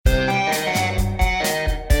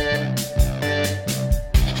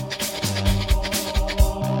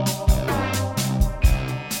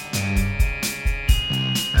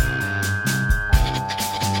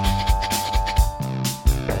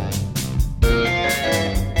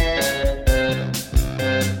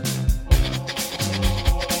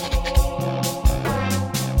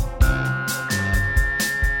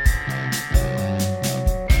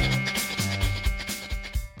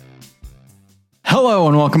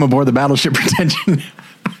welcome aboard the Battleship Pretension.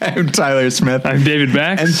 I'm Tyler Smith. I'm David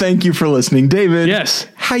Bax. And thank you for listening. David. Yes.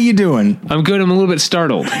 How you doing? I'm good. I'm a little bit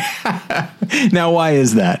startled. Now, why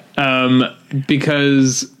is that?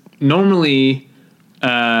 Because normally,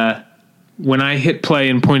 when I hit play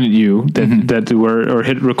and point at you, or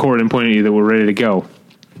hit record and point at you that we're ready to go,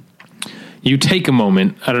 you take a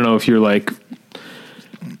moment. I don't know if you're like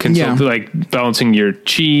like balancing your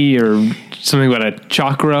chi or something about a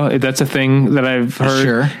chakra. That's a thing that I've heard.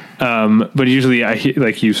 Sure. But usually I hear,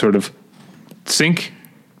 like, you sort of sink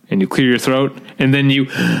and you clear your throat and then you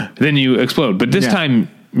explode. But this time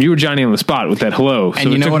you were Johnny on the spot with that hello. So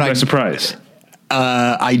and you know took what? me by surprise.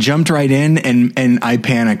 I jumped right in and I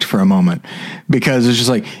panicked for a moment because it's just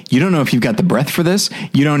like, you don't know if you've got the breath for this.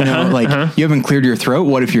 You don't know, you haven't cleared your throat.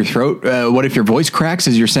 What if your voice cracks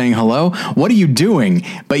as you're saying hello? What are you doing?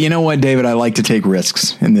 But you know what, David, I like to take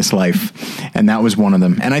risks in this life. And that was one of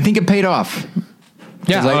them. And I think it paid off.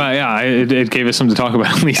 Yeah. It gave us something to talk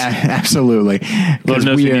about at least. Absolutely. Lord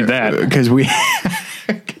knows we need that. Because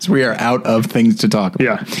we are out of things to talk about.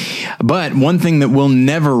 Yeah. But one thing that will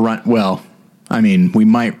never run, well, I mean, we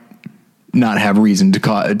might not have reason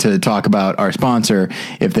to talk about our sponsor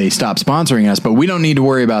if they stop sponsoring us, but we don't need to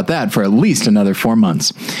worry about that for at least another 4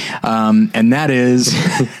 months. And that is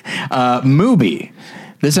Mubi.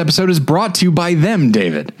 This episode is brought to you by them,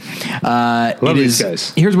 David. Love these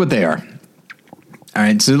guys. Here's what they are. All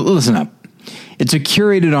right, so listen up. It's a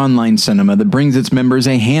curated online cinema that brings its members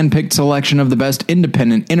a hand-picked selection of the best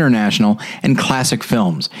independent, international, and classic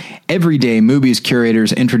films. Every day, Mubi's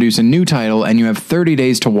curators introduce a new title, and you have 30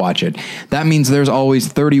 days to watch it. That means there's always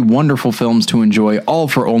 30 wonderful films to enjoy, all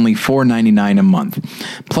for only $4.99 a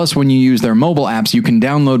month. Plus, when you use their mobile apps, you can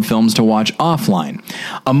download films to watch offline.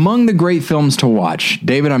 Among the great films to watch,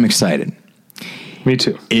 David, I'm excited. Me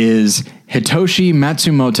too. Is Hitoshi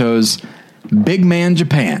Matsumoto's Big Man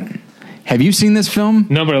Japan. Have you seen this film?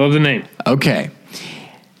 No, but I love the name. Okay.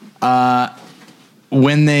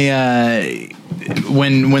 When they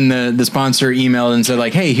when the sponsor emailed and said,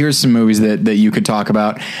 like, hey, here's some movies that you could talk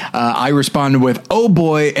about, I responded with, oh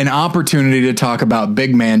boy, an opportunity to talk about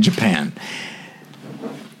Big Man Japan.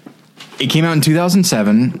 It came out in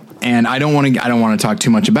 2007, and I don't want to talk too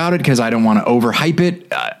much about it because I don't want to overhype it.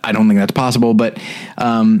 I don't think that's possible, but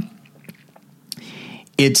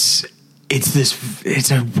it's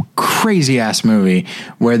a crazy ass movie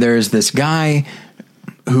where there's this guy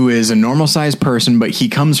who is a normal sized person, but he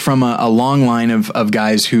comes from a long line of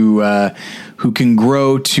guys who can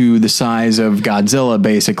grow to the size of Godzilla,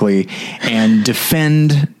 basically, and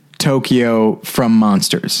defend Tokyo from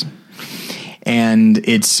monsters. And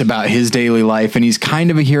it's about his daily life, and he's kind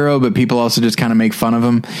of a hero, but people also just kind of make fun of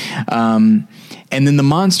him. And then the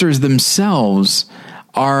monsters themselves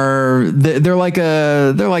they're like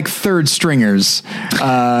third stringers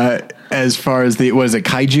as far as was it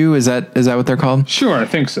kaiju? Is that what they're called? Sure, I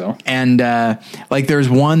think so. And like there's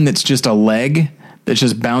one that's just a leg that's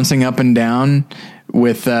just bouncing up and down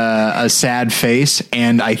with a sad face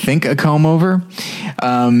and I think a comb over.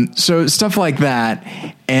 So stuff like that.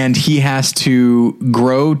 And he has to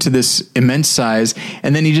grow to this immense size.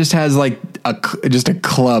 And then he just has like a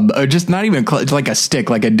club, or just not even a club, it's like a stick,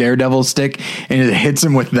 like a daredevil stick. And it hits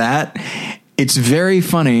him with that. It's very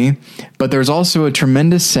funny, but there's also a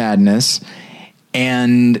tremendous sadness.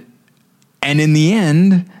 And in the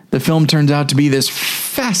end, the film turns out to be this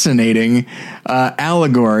fascinating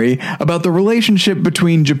allegory about the relationship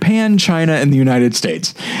between Japan, China, and the United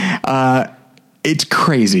States. It's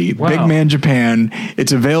crazy. Wow. Big Man Japan.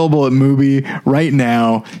 It's available at Mubi right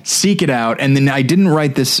now. Seek it out. And then I didn't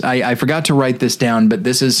write this. I forgot to write this down, but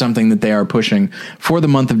this is something that they are pushing for the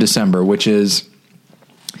month of December, which is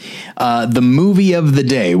the movie of the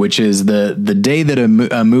day, which is the day that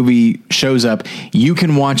a movie shows up. You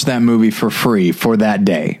can watch that movie for free for that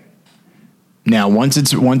day. Now, once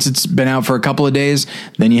it's been out for a couple of days,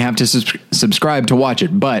 then you have to subscribe to watch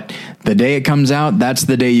it. But the day it comes out, that's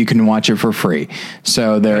the day you can watch it for free.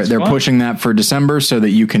 So they're pushing that for December so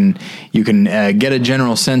that you can get a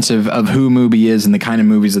general sense of who Mubi is and the kind of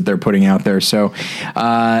movies that they're putting out there. So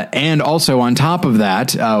and also on top of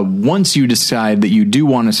that, once you decide that you do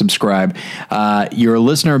want to subscribe, you're a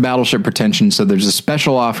listener of Battleship Pretension, so there's a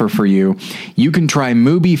special offer for you. You can try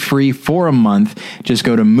Mubi free for a month. Just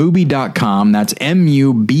go to Mubi.com. That's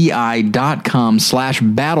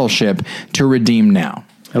MUBI.com/battleship to redeem now.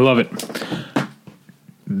 I love it.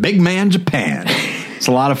 Big Man Japan. It's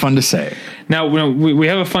a lot of fun to say. Now, we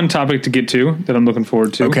have a fun topic to get to that I'm looking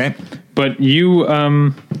forward to. Okay. But you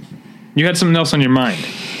had something else on your mind.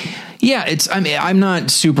 Yeah, I'm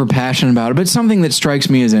not super passionate about it, but it's something that strikes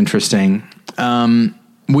me as interesting.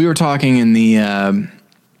 We were talking in the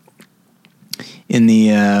in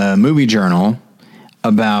the movie journal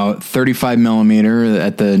about 35 millimeter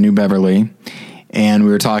at the New Beverly, and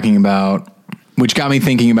we were talking about, which got me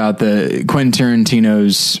thinking about the Quentin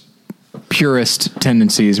Tarantino's purist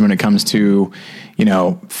tendencies when it comes to,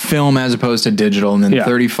 film as opposed to digital, and then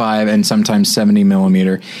 35 and sometimes 70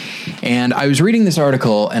 millimeter. And I was reading this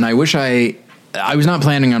article, and I wish I was not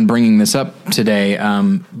planning on bringing this up today,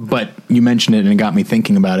 but you mentioned it and it got me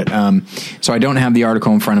thinking about it. So I don't have the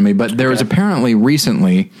article in front of me, but there was apparently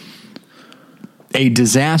recently a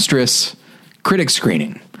disastrous critic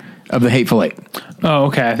screening of The Hateful Eight. Oh,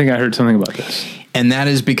 okay. I think I heard something about this. And that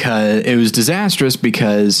is because it was disastrous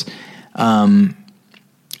because, and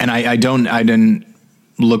I didn't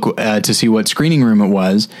look to see what screening room it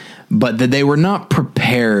was, but that they were not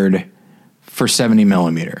prepared for 70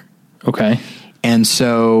 millimeter. Okay. And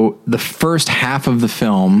so the first half of the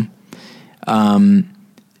film,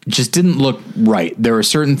 just didn't look right. There were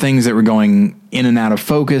certain things that were going in and out of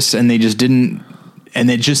focus, and they just didn't, and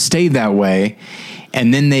it just stayed that way.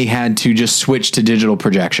 And then they had to just switch to digital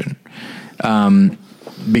projection,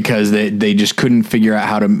 because they just couldn't figure out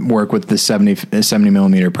how to work with the 70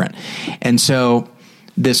 millimeter print. And so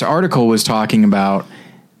this article was talking about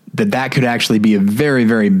that could actually be a very,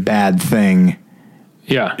 very bad thing.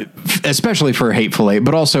 Yeah. Especially for Hateful Eight,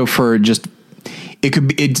 but also for just, it could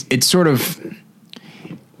be, it's sort of,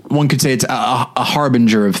 one could say it's a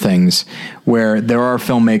harbinger of things, where there are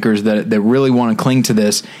filmmakers that really want to cling to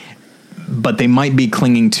this, but they might be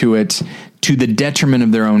clinging to it to the detriment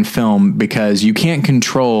of their own film, because you can't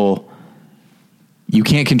control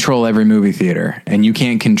every movie theater, and you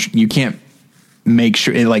can't make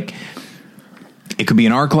sure it could be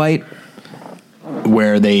an ArcLight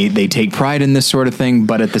where they take pride in this sort of thing,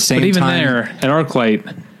 but at the same time, even there, an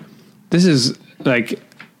ArcLight, this is like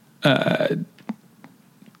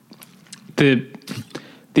the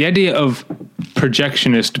idea of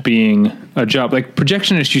projectionist being a job. Like,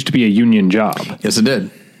 projectionist used to be a union job. Yes, it did.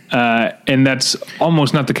 And that's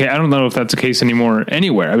almost not the case. I don't know if that's the case anymore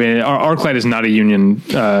anywhere. I mean, ArcLight is not a union.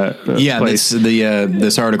 Place.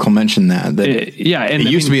 This article mentioned that. It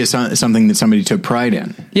used to be something that somebody took pride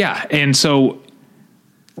in. Yeah, and so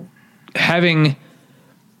having,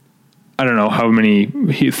 I don't know how many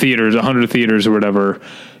theaters, 100 theaters or whatever,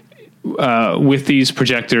 with these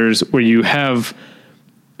projectors, where you have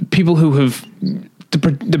people who have the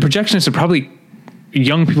projectionists are probably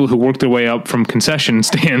young people who work their way up from concession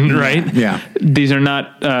stand, right? Yeah. These are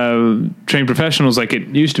not trained professionals like it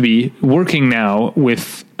used to be, working now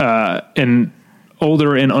with an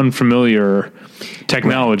older and unfamiliar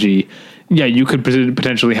technology. Right. Yeah, you could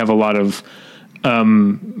potentially have a lot of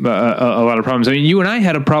problems. I mean, you and I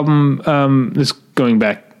had a problem, this going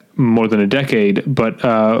back more than a decade, but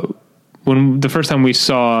when the first time we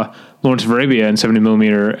saw Lawrence of Arabia in 70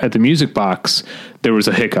 millimeter at the Music Box, there was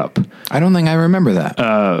a hiccup. I don't think I remember that.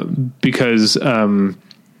 Because I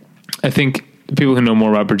think people who know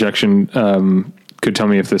more about projection could tell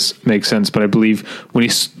me if this makes sense, but I believe when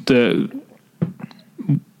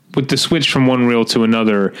with the switch from one reel to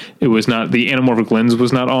another, it was not, the anamorphic lens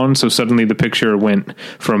was not on, so suddenly the picture went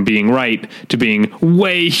from being right to being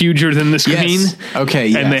way huger than the screen. Yes. Okay,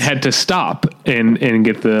 yes. And they had to stop and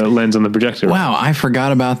get the lens on the projector. Wow, I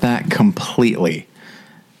forgot about that completely.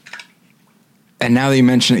 And now that you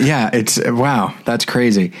mention it, wow, that's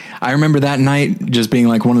crazy. I remember that night just being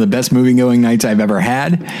like one of the best movie-going nights I've ever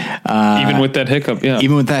had. Even with that hiccup, yeah.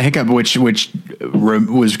 Even with that hiccup, which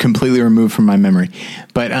was completely removed from my memory.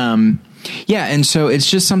 But, and so it's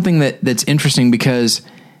just something that's interesting because,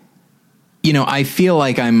 I feel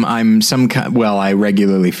like I'm I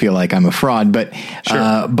regularly feel like I'm a fraud, but,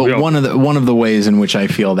 sure. But one of the ways in which I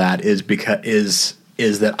feel that is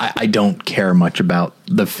that I don't care much about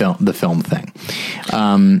the film thing.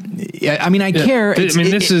 I mean, I care.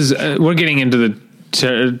 We're getting into the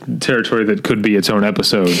territory that could be its own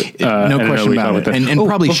episode. No question about it. And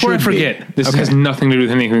probably before I forget, this has nothing to do with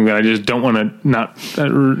anything that I just don't want to not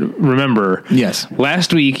remember. Yes.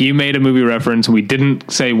 Last week you made a movie reference. We didn't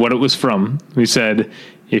say what it was from. We said,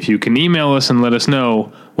 if you can email us and let us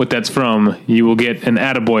know what that's from, you will get an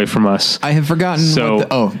attaboy from us. I have forgotten.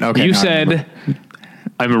 Okay. You said,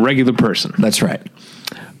 I'm a regular person. That's right.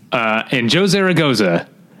 And Joe Zaragoza,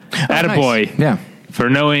 attaboy, nice. Yeah, for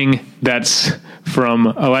knowing that's from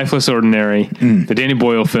A Lifeless Ordinary, the Danny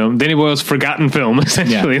Boyle film. Danny Boyle's forgotten film,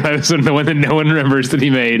 essentially. Yeah. That's the one that no one remembers that he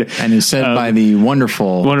made. And is said by the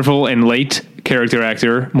wonderful and late character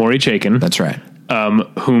actor Maury Chaykin. That's right.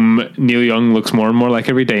 Whom Neil Young looks more and more like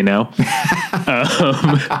every day now.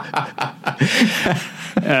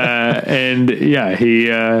 And yeah, he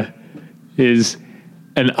is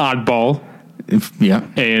an oddball. Yeah.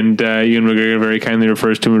 And Ewan McGregor very kindly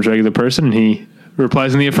refers to him as a regular person, and he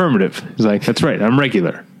replies in the affirmative. He's like, "That's right, I'm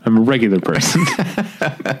regular. I'm a regular person."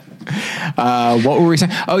 What were we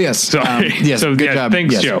saying? Oh, yes. Sorry. Yes. So, Good job.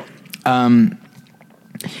 Thanks, Yes. Joe.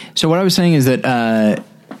 So what I was saying is that,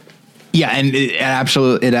 and it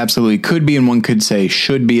absolutely could be, and one could say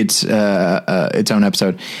should be its own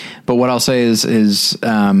episode. But what I'll say is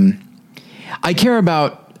I care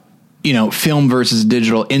about, film versus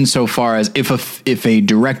digital insofar as if a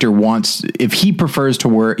director if he prefers to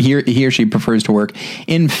work, he or she prefers to work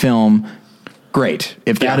in film, great.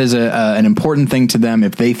 If that is an important thing to them,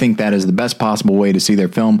 if they think that is the best possible way to see their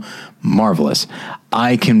film, marvelous.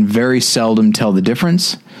 I can very seldom tell the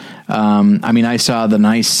difference. I saw the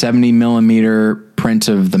nice 70 millimeter print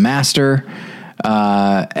of The Master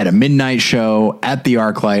at a midnight show at the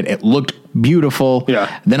ArcLight. It looked beautiful.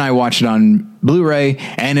 Yeah. Then I watched it on Blu-ray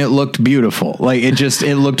and it looked beautiful. Like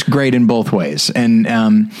it looked great in both ways. And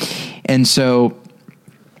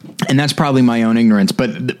that's probably my own ignorance, but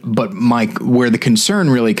where the concern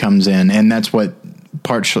really comes in, and that's what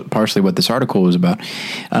partially what this article was about,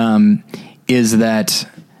 is that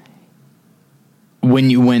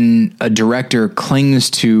when a director clings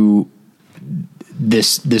to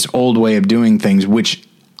this old way of doing things, which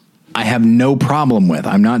I have no problem with.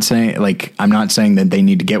 I'm not saying that they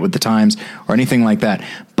need to get with the times or anything like that,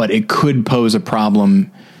 but it could pose a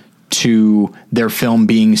problem to their film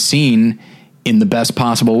being seen in the best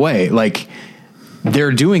possible way. Like,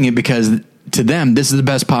 they're doing it because to them, this is the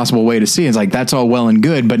best possible way to see it. It's like, that's all well and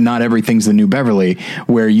good, but not everything's the New Beverly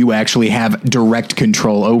where you actually have direct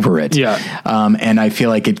control over it. Yeah. And I feel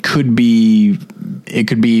like it could be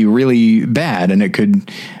really bad, and it could,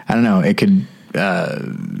 I don't know, it could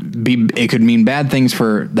mean bad things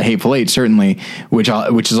for the Hateful Eight, certainly, which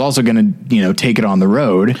is also going to, take it on the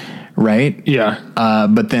road. Right. Yeah.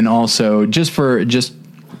 But then also just for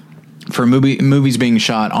movies being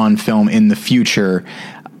shot on film in the future,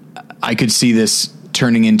 I could see this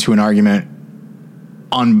turning into an argument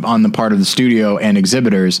on the part of the studio and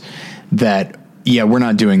exhibitors that, we're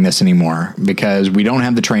not doing this anymore because we don't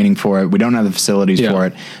have the training for it. We don't have the facilities for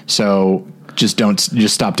it. So just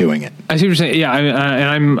stop doing it. I see what you're saying. Yeah.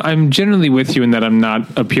 And I'm generally with you in that I'm not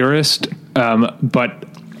a purist. But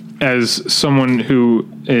as someone who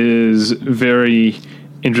is very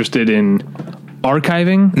interested in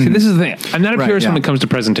archiving, see, this is the thing. I'm not a purist when it comes to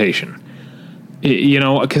presentation.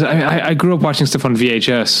 Because I grew up watching stuff on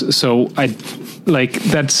VHS, so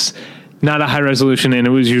that's not a high resolution, and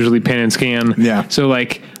it was usually pan and scan. Yeah. So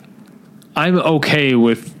I'm okay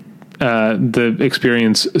with the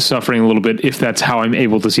experience suffering a little bit if that's how I'm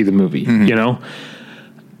able to see the movie.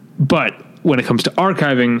 But when it comes to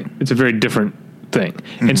archiving, it's a very different thing,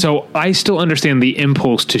 and so I still understand the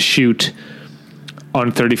impulse to shoot on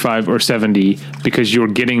 35 or 70 because you're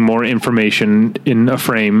getting more information in a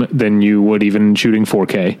frame than you would even shooting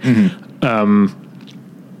 4K,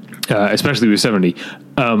 especially with 70.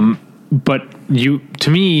 But to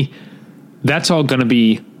me, that's all going to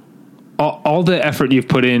be all the effort you've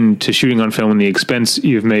put into shooting on film and the expense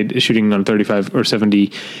you've made shooting on 35 or 70.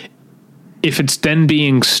 If it's then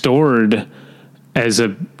being stored as a,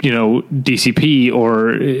 DCP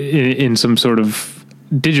or in some sort of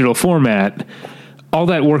digital format, all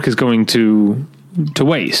that work is going to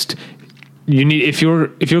waste. You need, if you're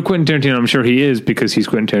Quentin Tarantino, I'm sure he is because he's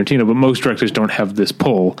Quentin Tarantino, but most directors don't have this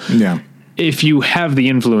pull. Yeah. If you have the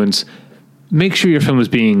influence, make sure your film is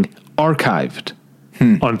being archived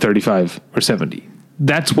on 35 or 70.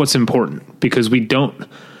 That's what's important, because we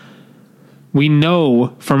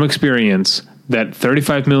know from experience that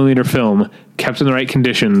 35 millimeter film kept in the right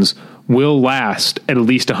conditions will last at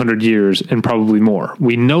least 100 years and probably more.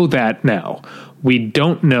 We know that now. We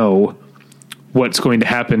don't know what's going to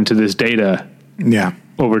happen to this data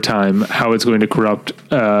over time, how it's going to corrupt,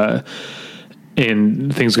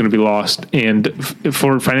 and things are going to be lost. And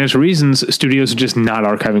for financial reasons, studios are just not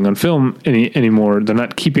archiving on film anymore. They're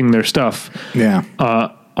not keeping their stuff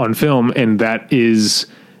on film, and that is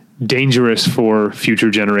dangerous for future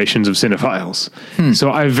generations of cinephiles. So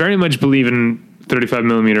I very much believe in 35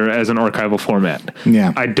 millimeter as an archival format.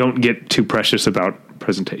 Yeah. I don't get too precious about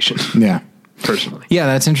presentation. Yeah. Personally. Yeah,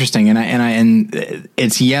 that's interesting. And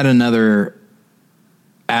it's yet another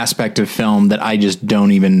aspect of film that I just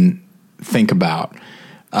don't even think about.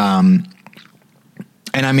 And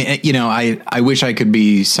I mean, I wish I could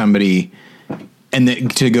be somebody,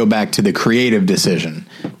 and to go back to the creative decision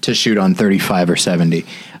to shoot on 35 or 70.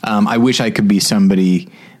 I wish I could be somebody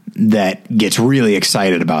that gets really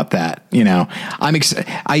excited about that. You know,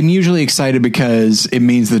 I'm usually excited because it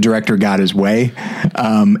means the director got his way.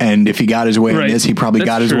 And if he got his way in this, he probably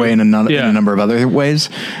got his way in a number of other ways.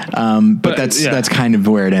 But that's kind of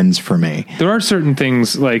where it ends for me. There are certain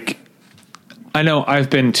things, like, I know I've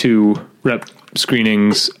been to rep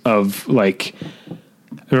screenings of, like, I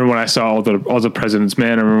remember when I saw all the President's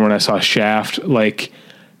Men. I remember when I saw Shaft. Like,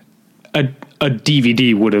 a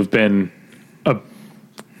DVD would have been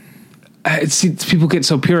people get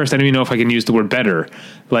so purist. I don't even know if I can use the word better.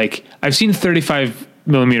 Like, I've seen 35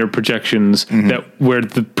 millimeter projections where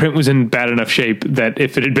the print was in bad enough shape that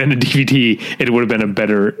if it had been a DVD, it would have been a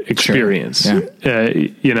better experience. Sure.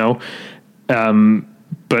 Yeah.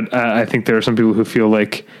 But I think there are some people who feel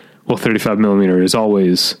like, well, 35 millimeter is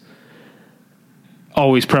always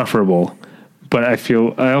preferable. But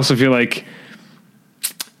I also feel like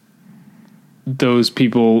those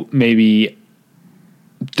people maybe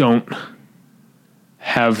don't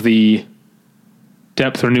have the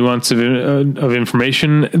depth or nuance of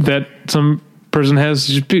information that some person has.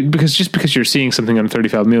 Just because you're seeing something on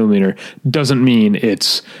 35 millimeter doesn't mean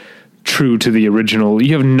it's true to the original.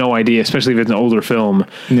 You have no idea, especially if it's an older film,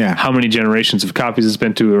 how many generations of copies it's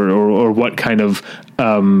been to, or what kind of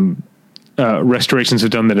restorations have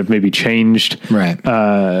done that have maybe changed the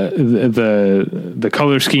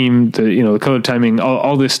color scheme, the color timing,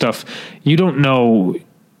 all this stuff. You don't know.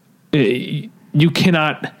 You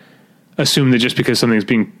cannot assume that just because something's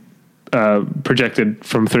being projected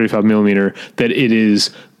from 35 millimeter that it is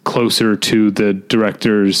closer to the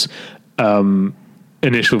director's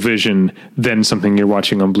initial vision than something you're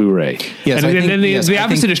watching on Blu-ray. Yes, and the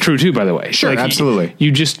opposite is true too, by the way. Sure, like, absolutely.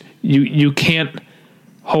 You can't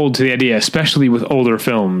hold to the idea, especially with older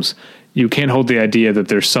films, you can't hold the idea that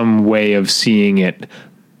there's some way of seeing it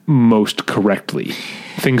most correctly.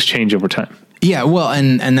 Things change over time. Yeah, well,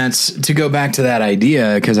 and that's to go back to that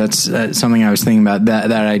idea, because that's something I was thinking about,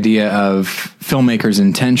 that idea of filmmakers'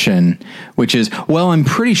 intention, which is, well, I'm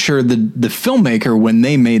pretty sure the filmmaker, when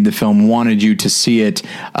they made the film, wanted you to see it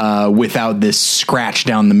without this scratch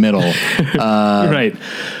down the middle. Right.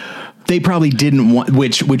 They probably didn't want,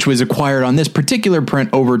 which was acquired on this particular print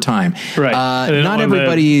over time. Right. Not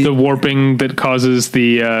everybody. The warping that causes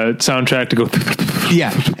the soundtrack to go.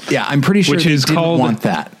 Yeah. I'm pretty sure which they is didn't called, want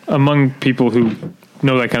that. Among people who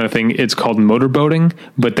know that kind of thing, it's called motorboating,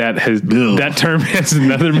 but that term has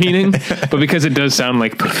another meaning. But because it does sound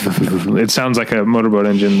like it sounds like a motorboat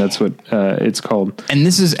engine, that's what it's called. And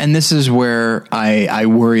this is where I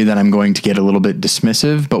worry that I'm going to get a little bit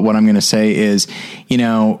dismissive. But what I'm going to say is,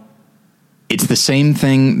 it's the same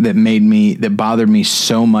thing that bothered me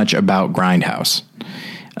so much about Grindhouse,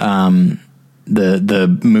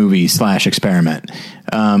 the movie / experiment,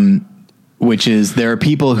 which is there are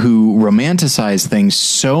people who romanticize things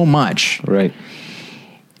so much, right?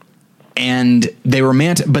 And they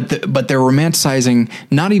but they're romanticizing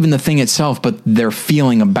not even the thing itself, but their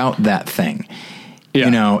feeling about that thing,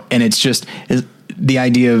 And it's just the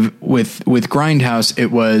idea of with Grindhouse,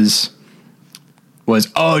 it was,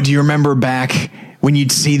 oh, do you remember back when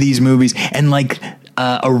you'd see these movies and like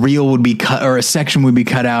a reel would be cut or a section would be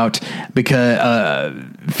cut out because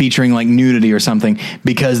featuring like nudity or something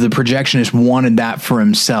because the projectionist wanted that for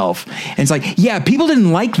himself. And it's like, yeah, people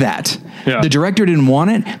didn't like that. Yeah. The director didn't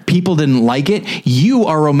want it. People didn't like it. You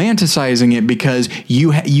are romanticizing it because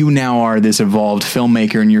you now are this evolved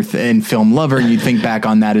filmmaker and you're and film lover, and you think back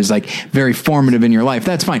on that as like very formative in your life.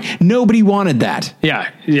 That's fine. Nobody wanted that. Yeah.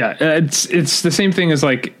 It's the same thing as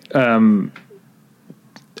like bands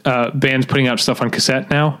putting out stuff on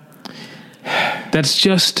cassette now. That's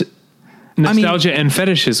just nostalgia and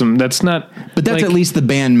fetishism. That's not. But that's at least the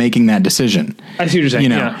band making that decision. I see what you're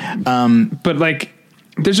saying. Yeah. But like,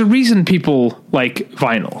 there's a reason people like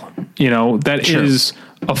vinyl. That is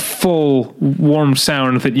a full warm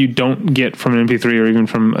sound that you don't get from an MP3 or even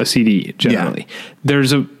from a CD. Generally, there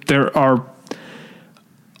are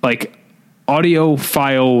like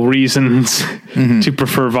audiophile reasons to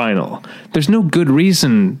prefer vinyl. There's no good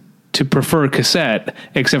reason to prefer cassette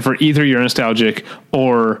except for either you're nostalgic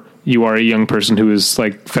or you are a young person who is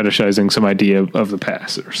like fetishizing some idea of the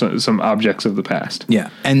past or some objects of the past. Yeah.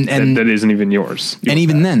 And that isn't even yours. And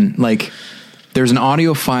even then, like, there's an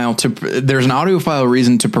audiophile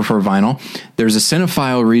reason to prefer vinyl. There's a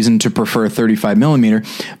cinephile reason to prefer 35 millimeter.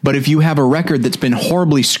 But if you have a record that's been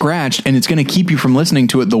horribly scratched and it's going to keep you from listening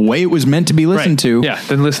to it the way it was meant to be listened to. Yeah.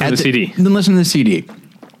 Then listen to the CD. Then listen to the CD.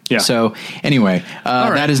 Yeah. So anyway,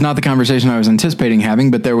 that is not the conversation I was anticipating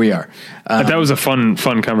having, but there we are. That was a fun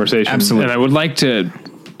conversation. Absolutely. And I would like to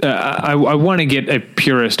I want to get a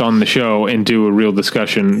purist on the show and do a real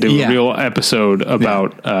discussion, a real episode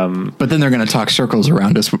about. But then they're going to talk circles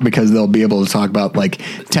around us because they'll be able to talk about like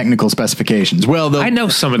technical specifications. Well, I know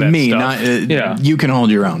some of that stuff. You can hold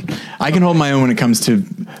your own. I can hold my own when it comes to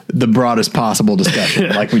the broadest possible discussion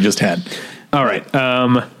like we just had. All right.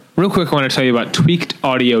 Real quick, I want to tell you about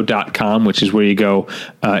tweakedaudio.com, which is where you go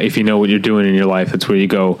if you know what you're doing in your life. That's where you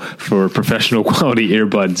go for professional quality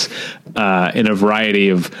earbuds in a variety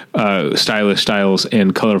of stylish styles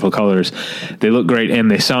and colorful colors. They look great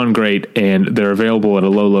and they sound great, and they're available at a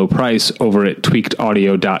low, low price over at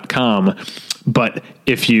tweakedaudio.com. But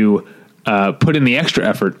if you put in the extra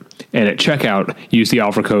effort and at checkout use the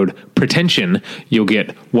offer code pretension, you'll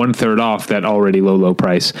get 1/3 off that already low, low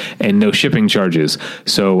price and no shipping charges.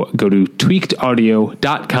 So go to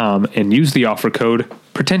tweakedaudio.com and use the offer code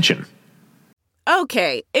pretension.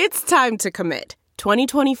 Okay, it's time to commit.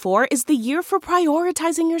 2024 is the year for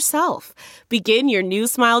prioritizing yourself. Begin your new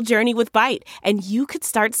smile journey with Byte, and you could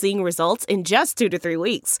start seeing results in just 2 to 3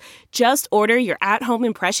 weeks. Just order your at-home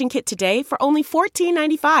impression kit today for only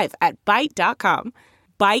 $14.95 at Byte.com.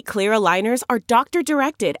 Byte Clear aligners are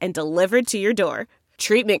doctor-directed and delivered to your door.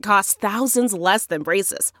 Treatment costs thousands less than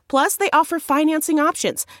braces. Plus, they offer financing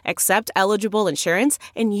options, accept eligible insurance,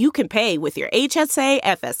 and you can pay with your HSA,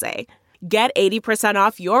 FSA. Get 80%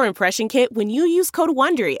 off your impression kit when you use code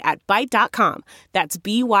WONDERY at Byte.com. That's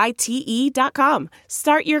BYTE.com.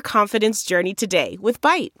 Start your confidence journey today with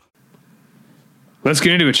Byte. Let's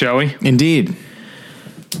get into it, shall we? Indeed.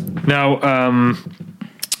 Now,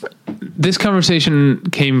 this conversation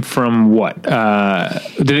came from what?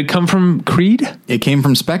 Did it come from Creed? It came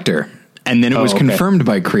from Spectre. And then it was confirmed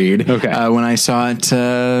by Creed when I saw it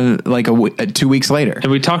like 2 weeks later.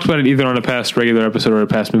 And we talked about it either on a past regular episode or a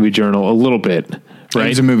past movie journal a little bit, right? It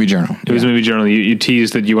was a movie journal. It was a movie journal. You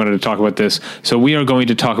teased that you wanted to talk about this. So we are going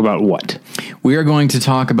to talk about what? We are going to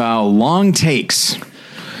talk about long takes.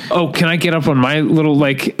 Oh, can I get up on my little,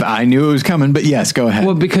 like... I knew it was coming, but yes, go ahead.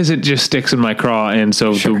 Well, because it just sticks in my craw, and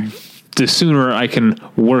so the sooner I can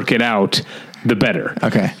work it out, the better.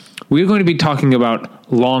 Okay. We're going to be talking about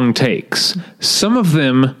long takes. Some of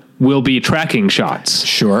them will be tracking shots.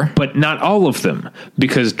 Sure. But not all of them,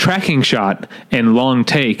 because tracking shot and long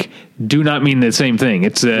take do not mean the same thing.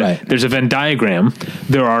 It's There's a Venn diagram.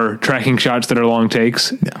 There are tracking shots that are long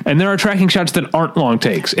takes, and there are tracking shots that aren't long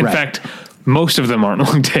takes. In fact, most of them aren't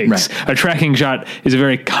long takes. Right. A tracking shot is a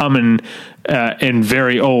very common and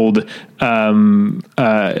very old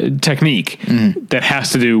technique that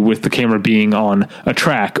has to do with the camera being on a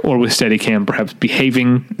track, or with Steadicam perhaps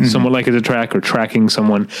behaving somewhat like it's a track or tracking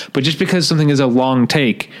someone. But just because something is a long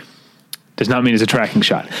take does not mean it's a tracking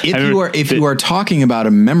shot. If you are talking about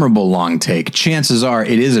a memorable long take, chances are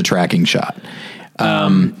it is a tracking shot.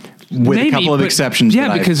 With maybe, a couple of exceptions that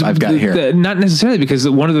I've got here. Not necessarily, because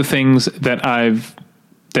one of the things that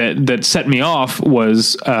that set me off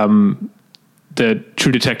was the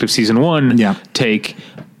True Detective season 1 take,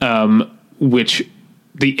 which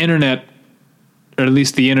the internet, or at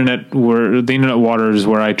least the internet waters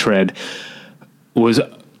where I tread, was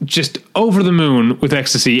just over the moon with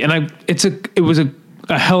ecstasy. And it was a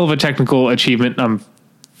hell of a technical achievement. I'm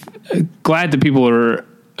glad that people are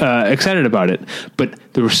excited about it, but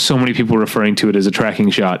there were so many people referring to it as a tracking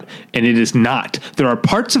shot, and it is not. There are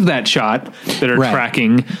parts of that shot that are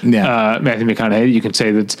tracking Matthew McConaughey. You can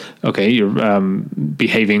say that's okay. You're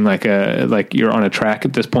behaving like you're on a track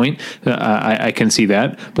at this point. I can see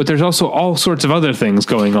that, but there's also all sorts of other things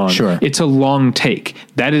going on. Sure, it's a long take.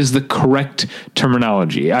 That is the correct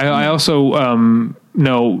terminology. I also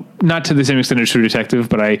no, not to the same extent as True Detective,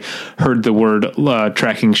 but I heard the word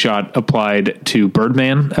tracking shot applied to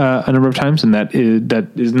Birdman a number of times, and that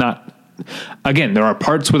is not. Again, there are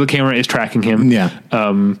parts where the camera is tracking him,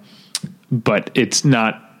 but it's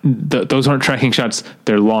not. Those aren't tracking shots;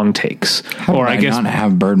 they're long takes. Or I guess not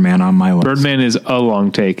have Birdman on my list. Birdman is a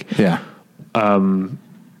long take, but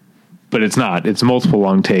it's not. It's multiple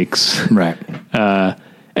long takes, right?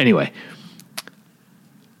 Anyway.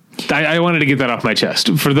 I wanted to get that off my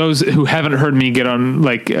chest. For those who haven't heard me get on,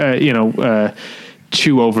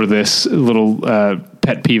 chew over this little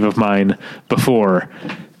pet peeve of mine before,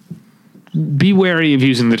 be wary of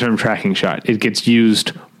using the term tracking shot. It gets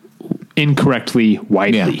used incorrectly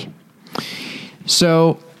widely. Yeah.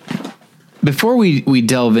 So before we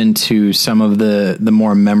delve into some of the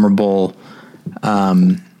more memorable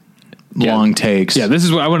long takes. Yeah, this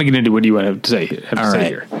is what I want to get into. What do you want to say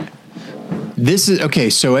here? This is okay.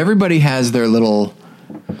 So everybody has their little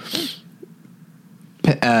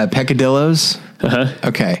peccadillos.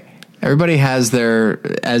 Okay. Everybody has their,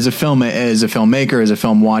 as a filmmaker, as a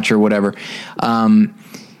film watcher, whatever.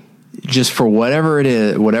 just for whatever it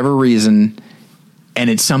is, whatever reason, and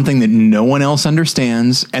it's something that no one else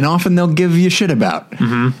understands, and often they'll give you shit about,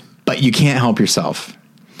 but you can't help yourself.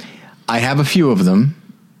 I have a few of them.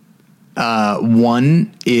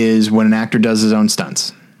 One is when an actor does his own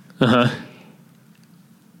stunts.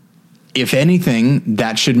 If anything,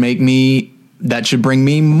 that should bring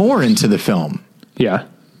me more into the film. Yeah.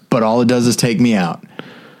 But all it does is take me out,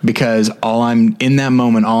 because all I'm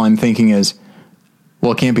thinking is,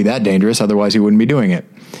 well, it can't be that dangerous. Otherwise he wouldn't be doing it.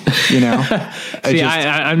 You know? See,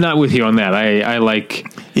 I'm not with you on that. I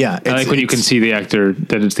like when you can see the actor,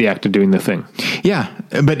 that it's the actor doing the thing. Yeah.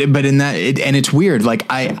 But in that, and it's weird. Like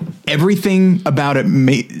everything about it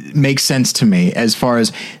makes sense to me as far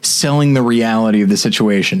as selling the reality of the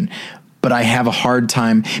situation. But I have a hard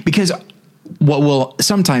time, because what will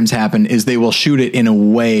sometimes happen is they will shoot it in a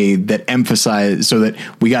way that emphasizes, so that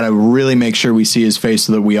we got to really make sure we see his face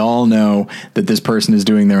so that we all know that this person is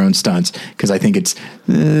doing their own stunts. Because I think it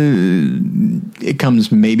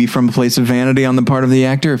comes maybe from a place of vanity on the part of the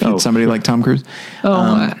actor, if it's somebody like Tom Cruise.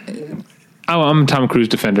 I'm a Tom Cruise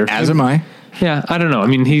defender. As am I. Yeah, I don't know. I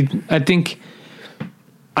mean, I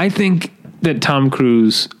think that Tom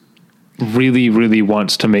Cruise really, really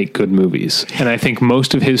wants to make good movies. And I think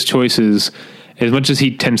most of his choices, as much as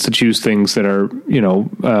he tends to choose things that are,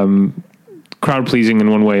 crowd pleasing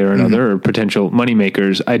in one way or another, or potential money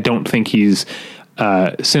makers, I don't think he's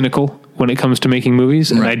cynical when it comes to making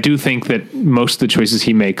movies. And I do think that most of the choices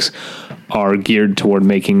he makes are geared toward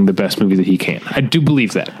making the best movie that he can. I do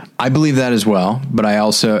believe that. I believe that as well, but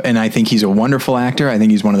I think he's a wonderful actor. I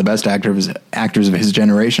think he's one of the best actors of his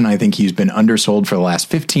generation. I think he's been undersold for the last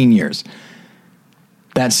 15 years.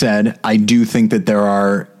 That said, I do think that there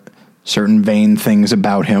are certain vain things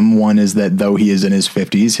about him. One is that though he is in his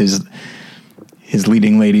 50s, his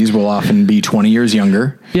leading ladies will often be 20 years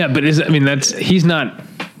younger. Yeah, but he's not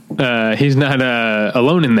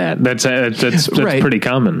alone in that. That's right. Pretty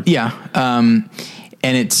common. Yeah. And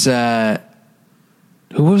it's,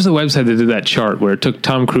 who was the website that did that chart where it took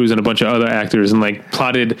Tom Cruise and a bunch of other actors and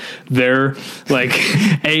plotted their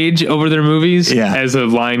age over their movies as a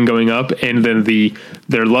line going up, and then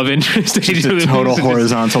their love interest age. A total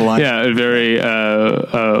horizontal line. Yeah, a very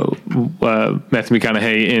Matthew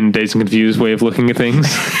McConaughey in Dazed and Confused way of looking at things.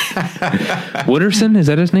 Wooderson, is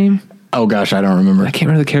that his name? Oh gosh, I don't remember. I can't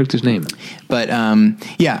remember the character's name. But I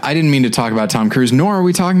didn't mean to talk about Tom Cruise, nor are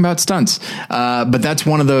we talking about stunts. But that's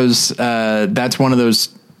one of those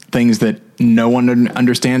things that no one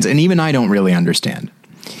understands, and even I don't really understand.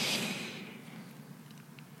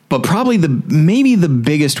 But probably maybe the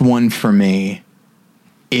biggest one for me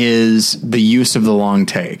is the use of the long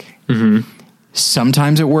take. Mm-hmm.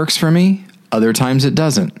 Sometimes it works for me, other times it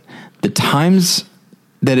doesn't. The times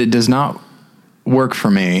that it does not work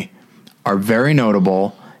for me are very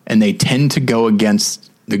notable, and they tend to go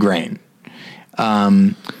against the grain.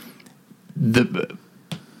 I'll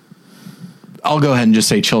go ahead and just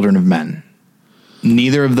say Children of Men.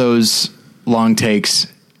 Neither of those long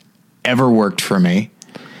takes ever worked for me.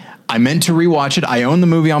 I meant to rewatch it. I own the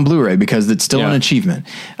movie on Blu-ray because it's still an achievement.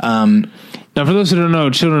 Now, for those who don't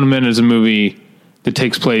know, Children of Men is a movie that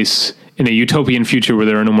takes place in a utopian future where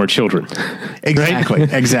there are no more children. Exactly.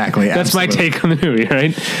 Right? Exactly. That's my take on the movie,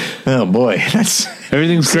 right? Oh boy.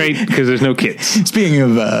 Everything's great because there's no kids. Speaking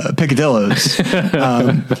of picadillos.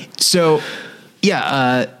 So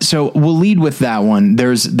we'll lead with that one.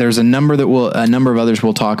 There's a number of others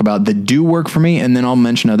we'll talk about that do work for me, and then I'll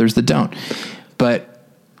mention others that don't. But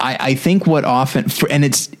I think what often,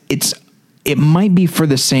 it might be for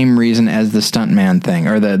the same reason as the stuntman thing,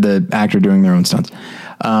 or the actor doing their own stunts.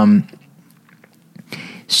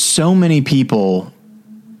 So many people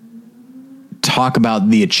talk about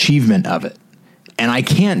the achievement of it. And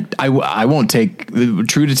I won't take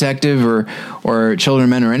True Detective or Children of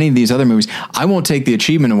Men or any of these other movies. I won't take the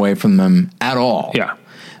achievement away from them at all. Yeah.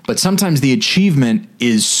 But sometimes the achievement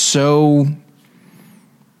is so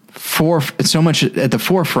much at the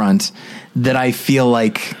forefront that I feel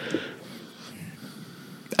like,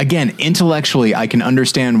 again, intellectually, I can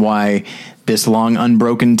understand why this long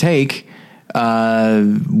unbroken take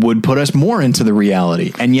would put us more into the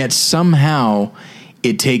reality. And yet somehow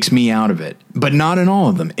it takes me out of it, but not in all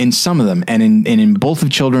of them, in some of them. And in both of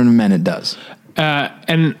Children of Men, it does.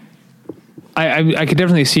 And I could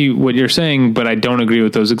definitely see what you're saying, but I don't agree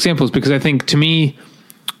with those examples, because I think, to me,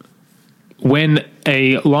 when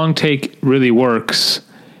a long take really works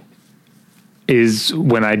is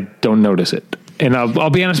when I don't notice it. and I'll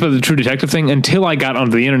be honest about the True Detective thing. Until I got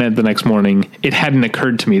onto the internet the next morning, it hadn't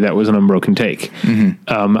occurred to me that was an unbroken take.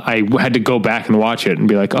 I had to go back and watch it and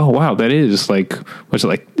be like, oh wow, that is like, what's it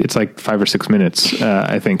like? It's like 5 or 6 minutes,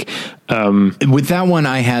 I think. With that one,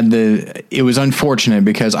 it was unfortunate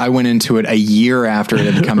because I went into it a year after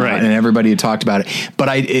it had come Right. out and everybody had talked about it.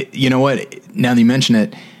 But you know what? Now that you mention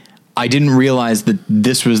it, I didn't realize that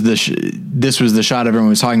this was the shot everyone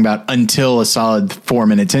was talking about until a solid 4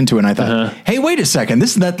 minutes into it. And I thought, hey, wait a second.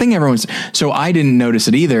 This is that thing everyone's. So I didn't notice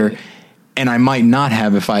it either. And I might not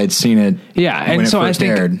have if I had seen it. Yeah. And so I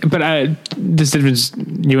think, aired. but this difference,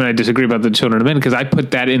 you and I disagree about the Children of Men because I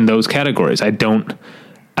put that in those categories. I don't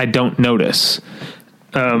notice.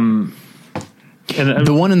 And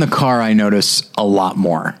the one in the car, I notice a lot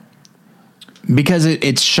more because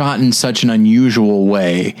it's shot in such an unusual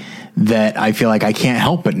way that I feel like I can't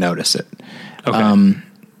help but notice it. Okay.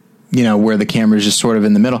 Where the camera is just sort of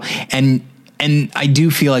in the middle. And I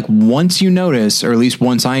do feel like once you notice, or at least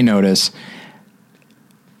once I notice,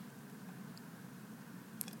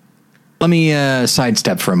 let me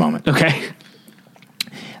sidestep for a moment. Okay.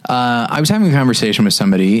 I was having a conversation with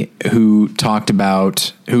somebody who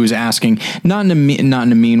was asking, not in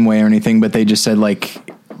a mean way or anything, but they just said like,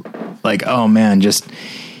 oh man, just,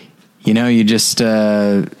 you just,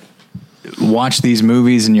 watch these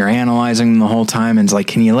movies and you're analyzing them the whole time. And it's like,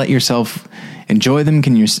 can you let yourself enjoy them?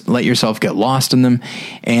 Can you let yourself get lost in them?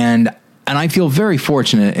 And I feel very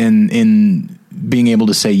fortunate in being able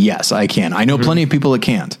to say, yes, I can. I know plenty of people that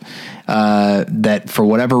can't, that for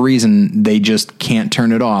whatever reason, they just can't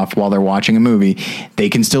turn it off while they're watching a movie. They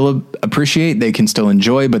can still appreciate, they can still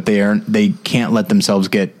enjoy, but they can't let themselves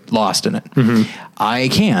get lost in it. I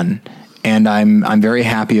can, and I'm very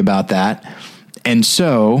happy about that. And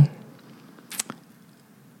so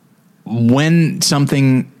when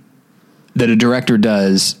something that a director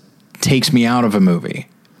does takes me out of a movie,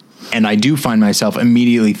 and I do find myself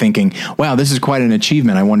immediately thinking, wow, this is quite an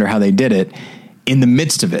achievement. I wonder how they did it. In the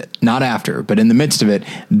midst of it, not after, but in the midst of it,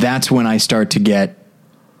 that's when I start to get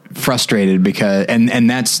frustrated because, and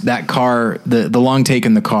that's that car, the long take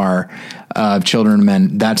in the car of Children of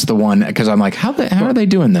Men. That's the one, because I'm like, how are they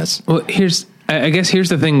doing this? Well, I guess here's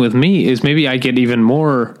the thing with me is maybe I have even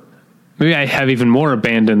more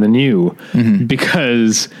abandon than you,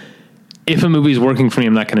 because if a movie's working for me,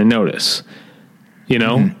 I'm not going to notice,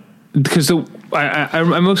 because I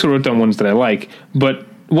mostly wrote down ones that I like, but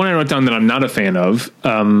one I wrote down that I'm not a fan of,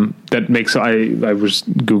 that makes, I was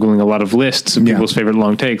Googling a lot of lists of people's favorite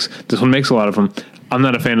long takes. This one makes a lot of them. I'm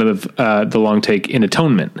not a fan of the long take in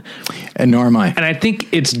Atonement. And nor am I. And I think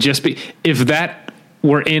it's just, if that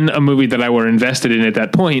were in a movie that I were invested in at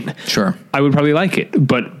that point, sure, I would probably like it.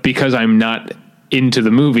 But because I'm not into the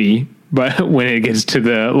movie, but when it gets to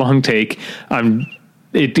the long take,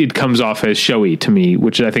 it comes off as showy to me,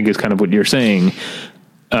 which I think is kind of what you're saying.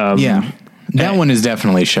 That one is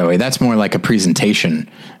definitely showy. That's more like a presentation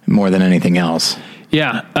more than anything else.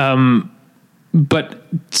 Yeah. But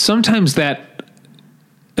sometimes that,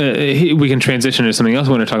 we can transition to something else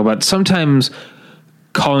I want to talk about. Sometimes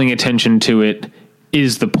calling attention to it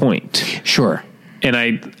is the point. Sure. And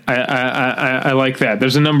I like that.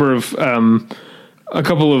 There's a number of, a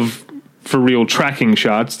couple of for real tracking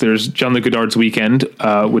shots. There's Jean-Luc Godard's Weekend,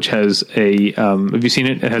 which has have you seen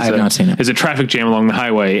it? I have not seen it. There's a traffic jam along the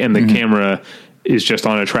highway, and the camera is just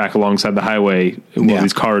on a track alongside the highway while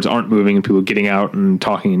these cars aren't moving and people are getting out and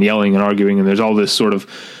talking and yelling and arguing, and there's all this sort of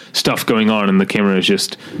stuff going on, and the camera is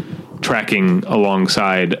just tracking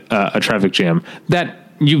alongside a traffic jam. That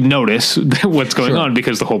you notice what's going on,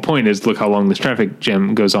 because the whole point is look how long this traffic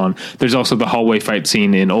jam goes on. There's also the hallway fight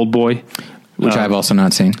scene in Old Boy, which I've also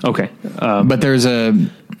not seen. Okay. But there's a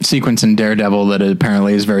sequence in Daredevil that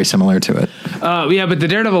apparently is very similar to it. But the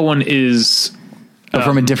Daredevil one is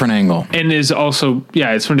from a different angle. And is also,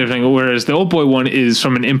 it's from a different angle, whereas the Old Boy one is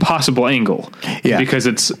from an impossible angle. Yeah. Because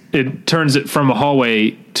it turns it from a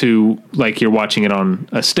hallway to like you're watching it on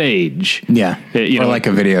a stage. Yeah. Or like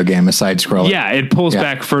a video game, a side scroller. Yeah, it pulls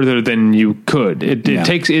back further than you could. It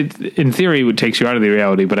takes it, in theory, it takes you out of the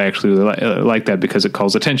reality, but I actually like that because it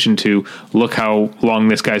calls attention to look how long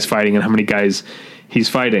this guy's fighting and how many guys he's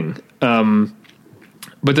fighting. But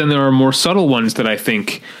then there are more subtle ones that I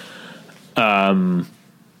think, I don't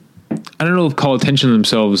know if call attention to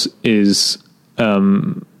themselves is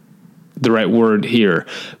the right word here,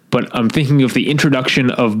 but I'm thinking of the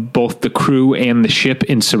introduction of both the crew and the ship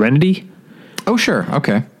in Serenity. Oh, sure.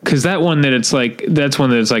 Okay. Because that's one that it's like,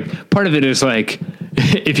 part of it is like,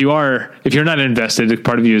 if you're not invested,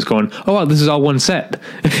 part of you is going, oh, wow, this is all one set,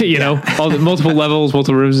 know, all the multiple levels,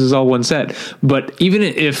 multiple rooms is all one set. But even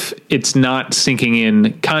if it's not sinking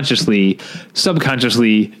in consciously,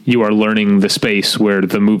 subconsciously, you are learning the space where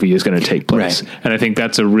the movie is going to take place. Right. And I think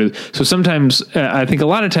that's so sometimes, I think a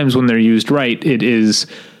lot of times when they're used right,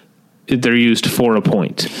 they're used for a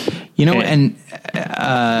point.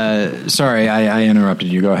 Sorry, I interrupted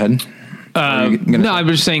you. Go ahead. No, I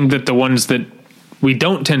was just saying that the ones that we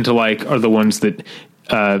don't tend to like are the ones that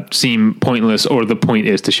seem pointless, or the point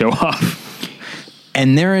is to show off.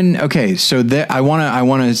 And they're in. Okay, so I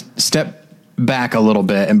want to step back a little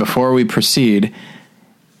bit, and before we proceed,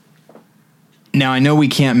 now I know we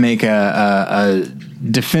can't make a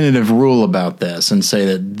definitive rule about this and say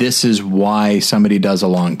that this is why somebody does a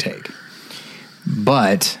long take,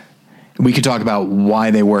 but we could talk about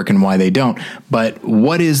why they work and why they don't. But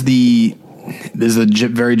this is a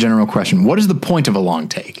very general question. What is the point of a long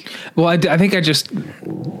take? Well, I think I just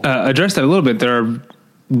addressed that a little bit.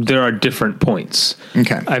 There are different points.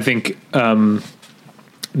 Okay. I think the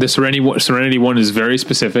Serenity one is very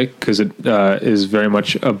specific because it is very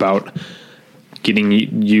much about getting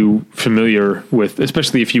you familiar with,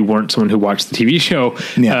 especially if you weren't someone who watched the TV show,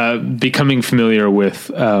 becoming familiar with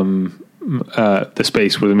the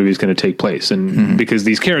space where the movie is going to take place. And because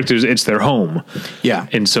these characters, it's their home. Yeah.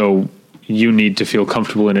 And so you need to feel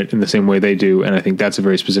comfortable in it in the same way they do. And I think that's a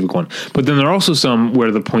very specific one. But then there are also some where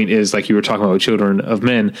the point is, like you were talking about with Children of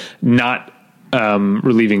Men, not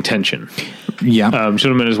relieving tension. Yeah.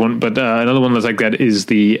 Children of Men is one, but another one that's like that is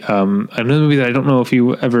another movie that I don't know if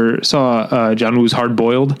you ever saw, John Woo's Hard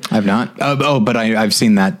Boiled. I've not. But I've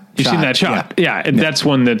seen that. You've seen that shot. Yeah. And that's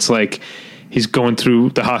one that's like, he's going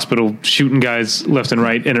through the hospital shooting guys left and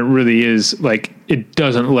right. And it really is like, it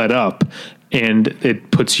doesn't let up, and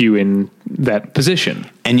it puts you in that position.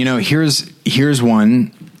 And here's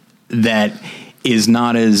one that is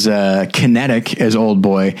not as kinetic as Old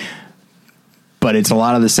Boy, but it's a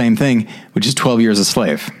lot of the same thing, which is 12 Years a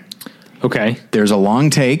Slave. Okay. There's a long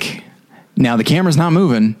take. Now the camera's not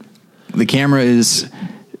moving. The camera is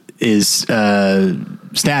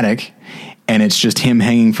static, and it's just him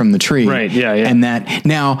hanging from the tree. Right. Yeah. Yeah. And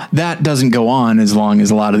that doesn't go on as long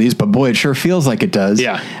as a lot of these, but boy, it sure feels like it does.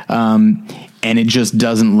 Yeah. And it just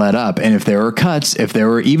doesn't let up. And if there were cuts,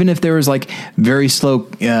 even if there was like very slow,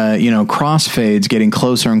 crossfades getting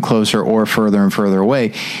closer and closer or further and further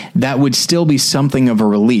away, that would still be something of a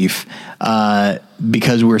relief,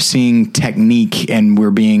 because we're seeing technique, and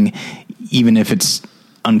even if it's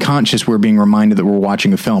unconscious, we're being reminded that we're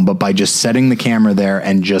watching a film. But by just setting the camera there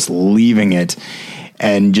and just leaving it,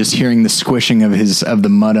 and just hearing the squishing of the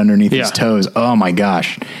mud underneath his toes, oh my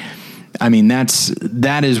gosh. I mean,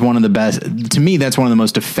 that is one of the best, to me, that's one of the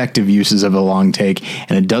most effective uses of a long take.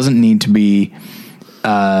 And it doesn't need to be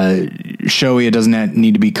showy. It doesn't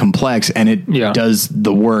need to be complex, and it does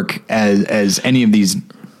the work as any of these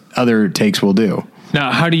other takes will do.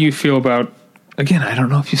 Now, how do you feel about, again, I don't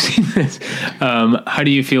know if you've seen this. How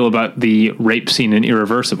do you feel about the rape scene in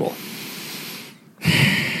Irreversible?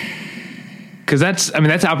 Because that's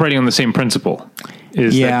operating on the same principle.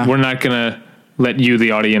 That we're not going to let you,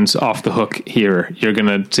 the audience, off the hook here. You're going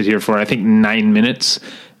to sit here for, I think, 9 minutes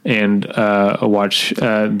and watch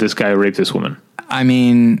this guy rape this woman. I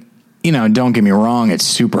mean, don't get me wrong, it's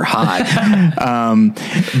super hot.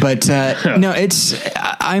 No,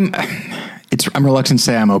 I'm reluctant to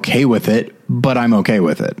say I'm okay with it, but I'm okay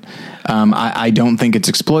with it. I don't think it's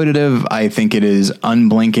exploitative. I think it is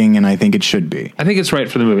unblinking, and I think it should be. I think it's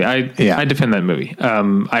right for the movie. I defend that movie.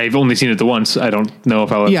 I've only seen it the once. I don't know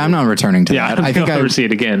if I'll ever... Yeah, I'm not returning to that. I think I'll never see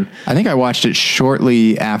it again. I think I watched it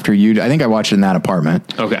shortly after you. I think I watched it in that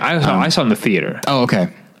apartment. Okay. I saw it in the theater. Oh,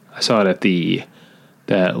 okay. I saw it at the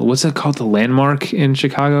what's it called? The Landmark in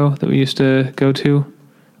Chicago that we used to go to?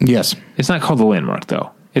 Yes. It's not called the Landmark,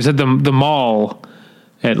 though. It's at the mall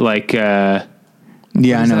at like... I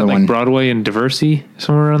know one. Broadway and Diversey,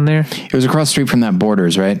 somewhere around there. It was across the street from that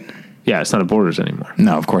Borders, right? Yeah, it's not a Borders anymore.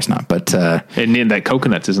 No, of course not. But and that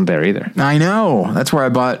Coconuts isn't there either. I know. That's where I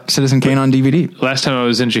bought Citizen Kane on DVD. Last time I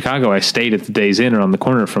was in Chicago, I stayed at the Days Inn around the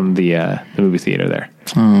corner from the movie theater there.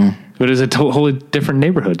 But it was a wholly different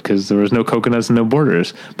neighborhood because there was no Coconuts and no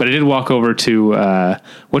Borders. But I did walk over to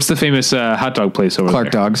what's the famous hot dog place over Clark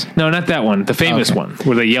there? Dogs. No, not that one. The famous one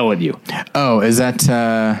where they yell at you. Oh, is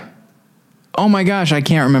that? Oh my gosh, I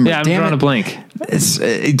can't remember. Yeah, I'm drawing a blank.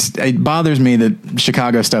 It bothers me that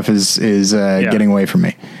Chicago stuff is getting away from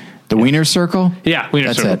me. The Wiener Circle? Yeah,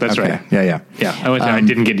 Wiener Circle. That's okay. Right. Yeah. Yeah, I went there. I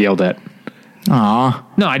didn't get yelled at. Aw.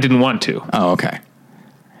 No, I didn't want to. Oh, okay.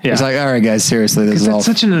 Yeah. It's like, all right, guys, seriously, this is all. That's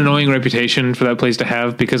such an annoying reputation for that place to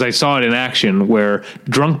have, because I saw it in action where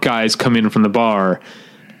drunk guys come in from the bar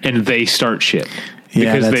and they start shit.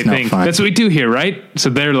 Yeah, because that's they not think fun. that's what we do here, right? So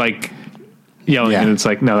they're like yelling, Yeah. and it's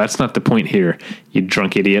like, no, that's not the point here, you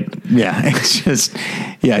drunk idiot. Yeah, it's just,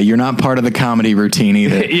 yeah, you're not part of the comedy routine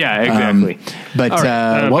either. Yeah, exactly. But All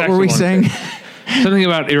right, what back were to we Long saying? Take. Something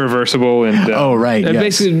about irreversible and Oh, right, yes.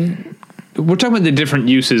 basically we're talking about the different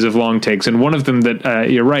uses of long takes, and one of them that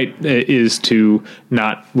you're right is to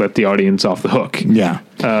not let the audience off the hook. Yeah.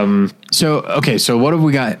 So what have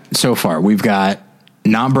we got so far? We've got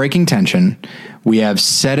not breaking tension. We have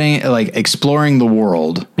setting, like, exploring the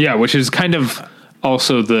world. Yeah, which is kind of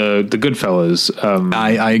also the Goodfellas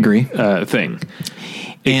I agree. thing.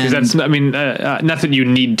 Because And- that's, I mean, not that you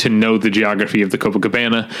need to know the geography of the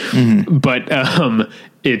Copacabana, but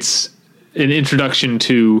it's an introduction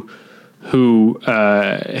to who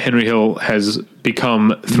Henry Hill has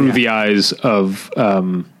become through the eyes of. Why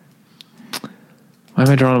am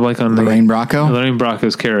I drawing a blank on Lorraine Bracco? Lorraine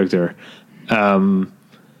Bracco's character, and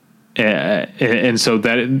so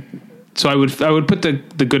that. So I would put the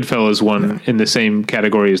Goodfellas one in the same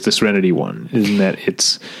category as the Serenity one, in that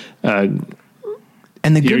it's.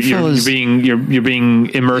 And the You're Goodfellas, being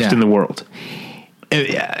immersed Yeah. in the world.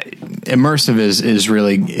 immersive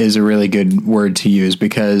is a really good word to use,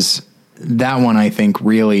 because that one, I think,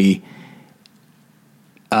 really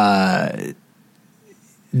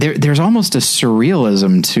there's almost a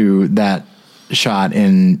surrealism to that shot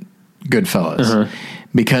in Goodfellas,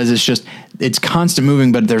 because it's constant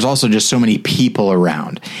moving, but there's also just so many people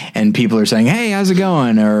around, and people are saying, "Hey, how's it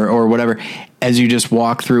going?" or whatever, as you just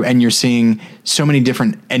walk through, and you're seeing so many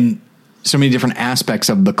different aspects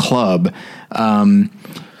of the club.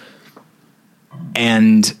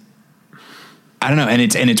 And I don't know. And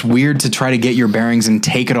it's weird to try to get your bearings and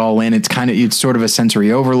take it all in. It's sort of a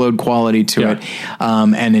sensory overload quality to it.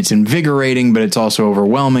 And it's invigorating, but it's also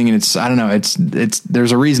overwhelming. And I don't know.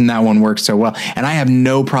 There's a reason that one works so well. And I have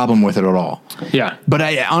no problem with it at all. Yeah. But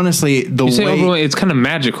I honestly, it's kind of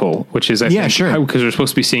magical, which is, I think, sure. because we're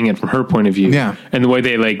supposed to be seeing it from her point of view. Yeah. And the way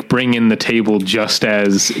they like bring in the table just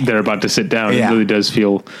as they're about to sit down, Yeah. it really does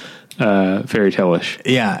feel fairy tale-ish.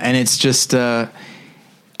 yeah. And it's just,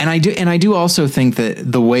 and I do also think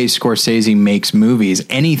that the way Scorsese makes movies,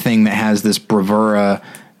 anything that has this bravura,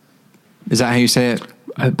 is that how you say it?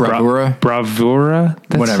 Bravura? Bravura?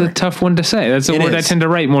 That's Whatever. a tough one to say. That's a It word I is. tend to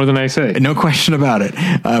write more than I say. No question about it.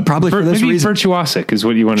 Probably for this Maybe reason. virtuosic is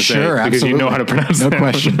what you want to Sure, say. Because absolutely. you know how to pronounce no that.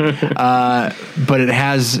 question. But it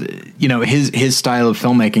has, his style of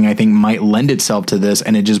filmmaking, I think, might lend itself to this,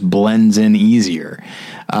 and it just blends in easier.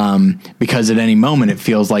 Because at any moment it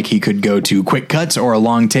feels like he could go to quick cuts or a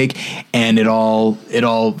long take, and it all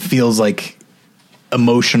feels like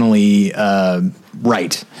emotionally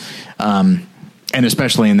right. And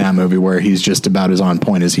especially in that movie where he's just about as on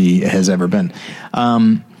point as he has ever been.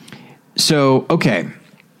 So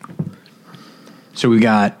we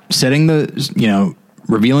got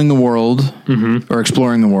revealing the world, or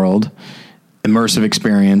exploring the world, immersive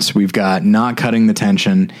experience. We've got not cutting the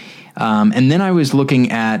tension. And then I was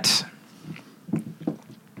looking at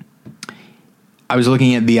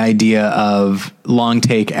the idea of long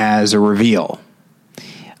take as a reveal.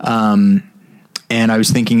 And I was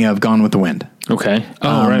thinking of Gone with the Wind. Okay.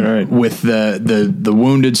 Oh, right. With the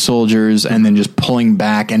wounded soldiers, and then just pulling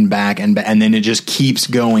back and back and then it just keeps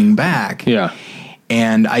going back. Yeah.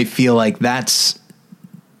 And I feel like that's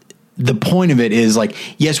the point of it, is like,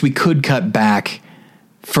 yes, we could cut back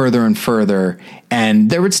further and further and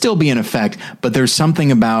there would still be an effect, but there's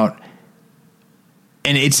something about,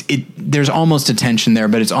 and there's almost a tension there,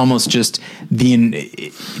 but it's almost just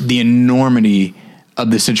the enormity of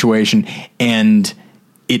the situation, and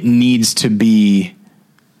it needs to be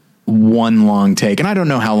one long take. And I don't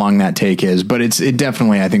know how long that take is, but it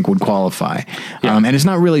definitely, I think, would qualify. Yeah. And it's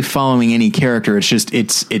not really following any character. It's just,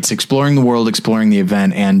 it's exploring the world, exploring the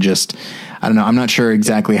event, and just, I don't know. I'm not sure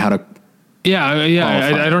exactly how to. Yeah.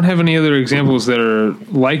 I don't have any other examples that are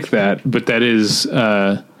like that, but that is,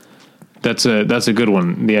 that's a good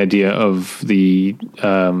one. The idea of the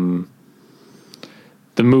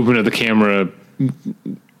movement of the camera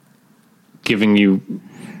giving you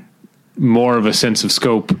more of a sense of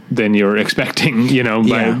scope than you're expecting,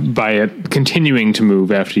 by it continuing to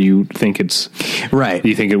move after you think it's Right.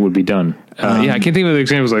 you think it would be done. I can't think of other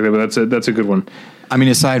examples like that, but that's a good one. I mean,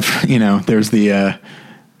 aside from, there's the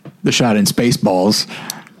shot in Spaceballs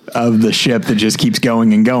of the ship that just keeps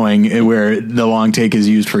going and going, where the long take is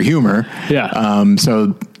used for humor. Yeah.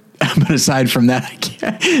 So But aside from that, I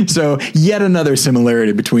can't. So yet another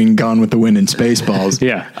similarity between Gone with the Wind and Spaceballs.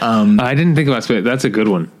 Yeah. I didn't think about Space. That's a good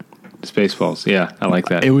one. Spaceballs. Yeah, I like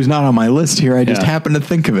that. It was not on my list here. I just happened to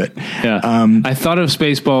think of it. Yeah. I thought of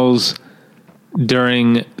Spaceballs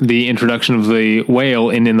during the introduction of the whale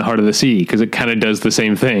in the Heart of the Sea, because it kind of does the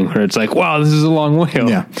same thing where it's like, wow, this is a long whale.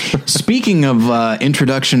 Yeah. Speaking of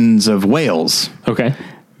introductions of whales. Okay.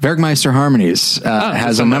 Werkmeister Harmonies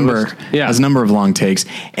has a number of long takes,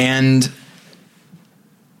 and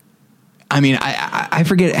I mean, I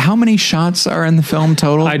forget how many shots are in the film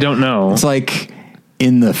total. I don't know. It's like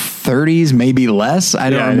in the 30s, maybe less. I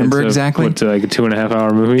don't remember exactly. What's like a 2.5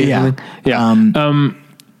 hour movie? Yeah. Yeah.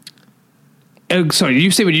 Sorry, you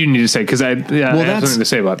say what you need to say, because I have something to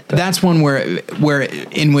say about that. That's one where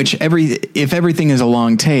in which if everything is a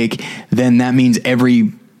long take, then that means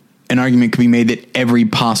an argument could be made that every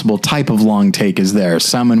possible type of long take is there.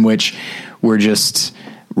 Some in which we're just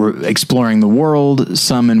exploring the world,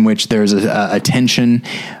 some in which there's a tension.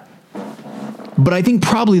 But I think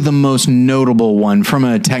probably the most notable one from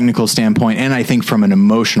a technical standpoint, and I think from an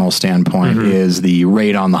emotional standpoint, is the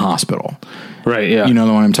raid on the hospital. Right, yeah. You know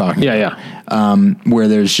the one I'm talking about? Yeah. Where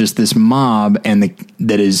there's just this mob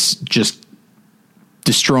that is just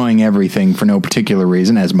destroying everything for no particular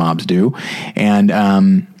reason, as mobs do.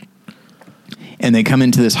 And they come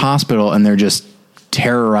into this hospital and they're just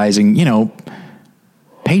terrorizing,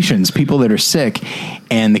 patients, people that are sick,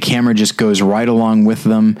 and the camera just goes right along with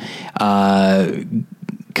them,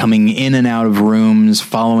 coming in and out of rooms,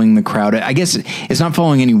 following the crowd. I guess it's not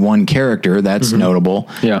following any one character. That's notable.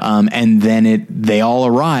 Yeah. And then they all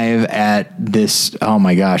arrive at this, oh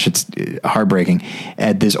my gosh, it's heartbreaking,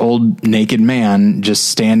 at this old naked man just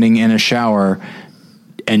standing in a shower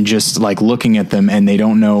and just like looking at them, and they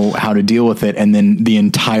don't know how to deal with it. And then the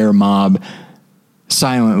entire mob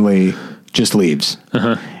silently just leaves.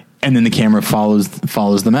 And then the camera follows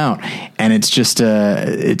them out, and it's just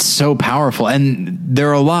it's so powerful. And there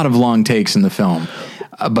are a lot of long takes in the film,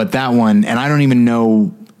 but that one, and I don't even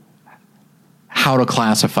know how to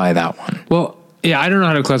classify that one. Well, yeah, I don't know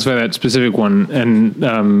how to classify that specific one, and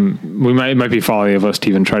it might be folly of us to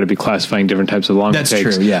even try to be classifying different types of long takes.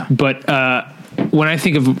 That's true, yeah. But when I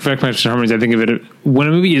think of Werkmeister Harmonies, I think of it when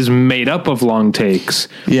a movie is made up of long takes.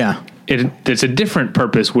 Yeah, it's a different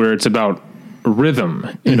purpose where it's about rhythm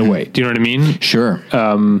in a way. Do you know what I mean? Sure.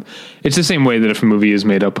 It's the same way that if a movie is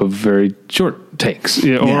made up of very short takes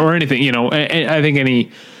or anything, I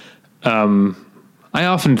think I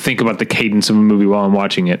often think about the cadence of a movie while I'm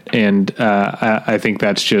watching it. And, I think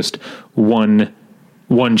that's just one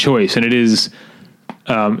choice, and it is,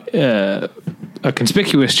 a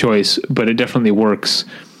conspicuous choice, but it definitely works.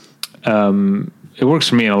 It works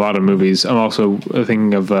for me in a lot of movies. I'm also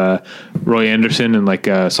thinking of Roy Anderson and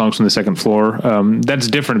Songs from the Second Floor. That's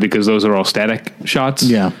different because those are all static shots.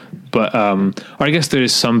 Yeah. But or I guess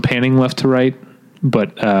there's some panning left to right,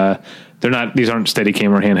 but they're not. These aren't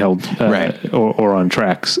Steadicam or handheld, right? Or on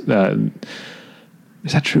tracks.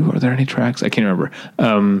 Is that true? Are there any tracks? I can't remember.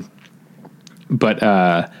 But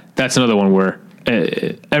that's another one where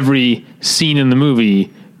every scene in the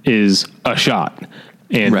movie is a shot,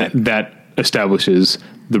 and that establishes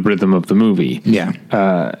the rhythm of the movie. Yeah.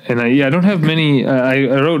 And I don't have many, I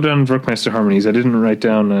wrote down Werkmeister Harmonies. I didn't write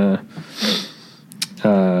down,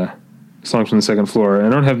 Songs from the Second Floor. I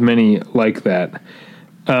don't have many like that.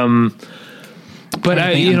 But I'm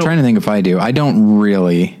trying to think if I do. I don't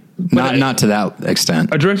really, not to that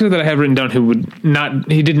extent. A director that I have written down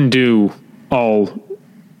he didn't do all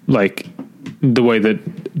the way that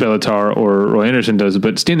Bellatar or Roy Anderson does,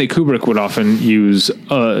 but Stanley Kubrick would often use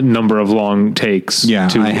a number of long takes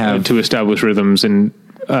to establish rhythms, and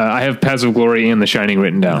I have Paths of Glory and The Shining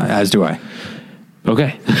written down. As do I.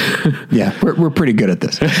 Okay. Yeah, we're pretty good at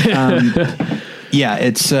this. Yeah,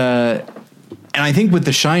 it's and I think with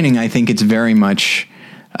The Shining, I think it's very much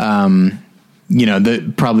probably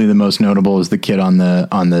the most notable is the kid on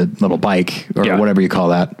the little bike or whatever you call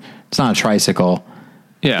that. It's not a tricycle.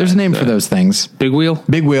 Yeah, there's a name for those things. Big wheel?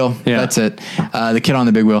 Big wheel. Yeah. That's it. The kid on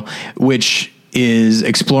the big wheel, which is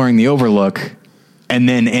exploring the Overlook and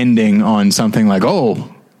then ending on something like,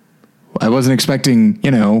 oh, I wasn't expecting,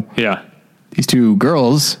 these two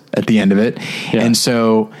girls at the end of it. Yeah. And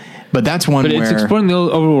so, but that's one where it's exploring the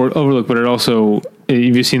Overlook, but it also, have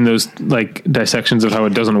you seen those dissections of how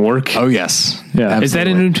it doesn't work? Oh yes. Yeah. Absolutely. Is that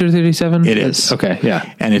in Room 237? It is. Okay.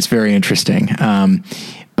 Yeah. And it's very interesting.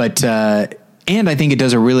 And I think it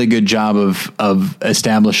does a really good job of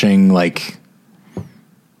establishing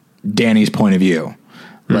Danny's point of view.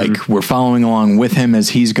 Like we're following along with him as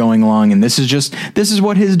he's going along. And this is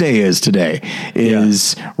what his day is today,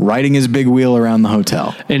 is riding his big wheel around the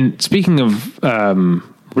hotel. And speaking of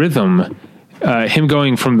rhythm, him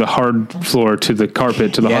going from the hard floor to the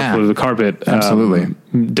carpet to the hard floor to the carpet, absolutely,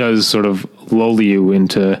 does sort of lull you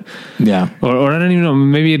into, or I don't even know,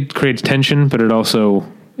 maybe it creates tension, but it also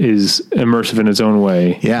is immersive in its own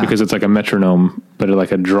way, because it's like a metronome, but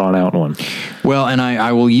like a drawn out one. Well, and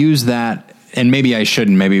I will use that, and maybe I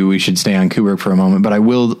shouldn't. Maybe we should stay on Kubrick for a moment, but I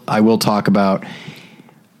will talk about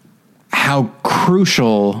how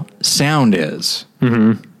crucial sound is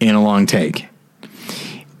in a long take.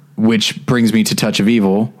 Which brings me to Touch of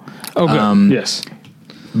Evil. Oh, good. Yes.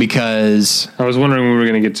 Because I was wondering when we were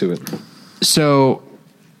going to get to it. So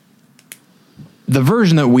the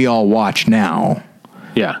version that we all watch now,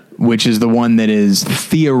 which is the one that is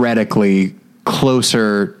theoretically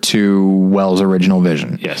closer to Wells' original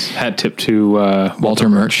vision. Yes. Hat tip to Walter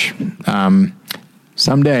Murch.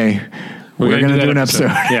 Someday we're going to do an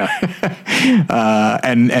episode. Yeah.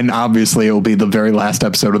 And obviously it will be the very last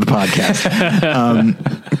episode of the podcast.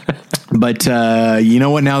 But you know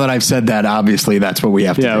what? Now that I've said that, obviously that's what we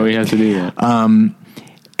have to do. Yeah, we have to do that.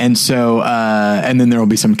 And so, and then there will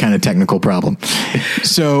be some kind of technical problem.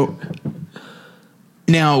 So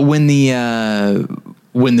now when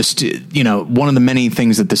one of the many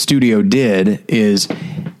things that the studio did is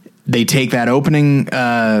they take that opening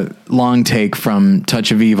long take from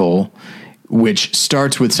Touch of Evil, which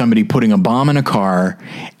starts with somebody putting a bomb in a car,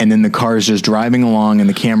 and then the car is just driving along and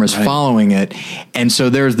the camera's following it. And so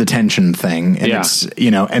there's the tension thing. And it's,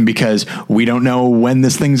 and because we don't know when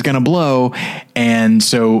this thing's going to blow. And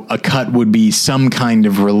so a cut would be some kind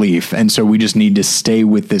of relief. And so we just need to stay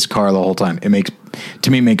with this car the whole time. It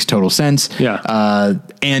makes total sense. Yeah.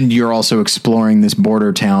 And you're also exploring this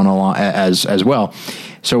border town as well.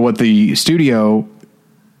 So what the studio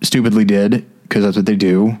stupidly did, because that's what they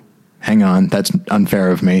do, hang on, that's unfair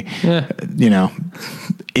of me,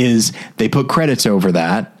 is they put credits over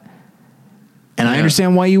that. And I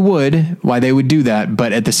understand why they would do that.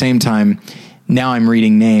 But at the same time, now I'm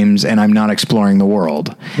reading names and I'm not exploring the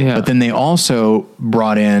world. Yeah. But then they also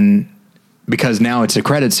brought in, because now it's a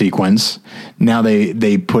credit sequence, now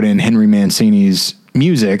they put in Henry Mancini's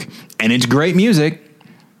music, and it's great music.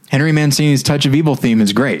 Henry Mancini's Touch of Evil theme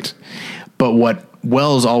is great. But what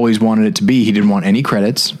Wells always wanted it to be, he didn't want any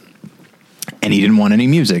credits. And he didn't want any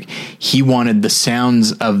music. He wanted the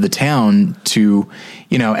sounds of the town to,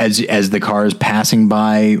 as the car is passing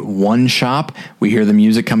by one shop, we hear the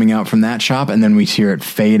music coming out from that shop, and then we hear it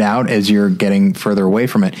fade out as you're getting further away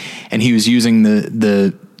from it. And he was using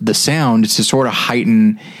the sound to sort of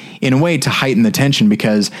heighten the tension,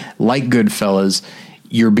 because like Goodfellas,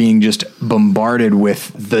 you're being just bombarded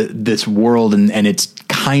with this world, and it's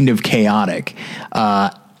kind of chaotic.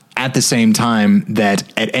 At the same time that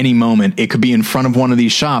at any moment it could be in front of one of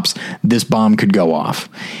these shops, this bomb could go off.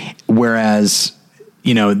 Whereas,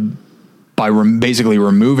 by basically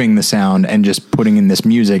removing the sound and just putting in this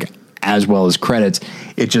music as well as credits,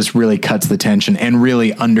 it just really cuts the tension and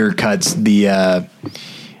really undercuts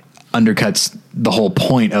the whole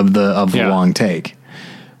point of the long take.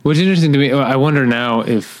 Which is interesting to me. I wonder now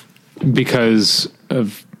if, because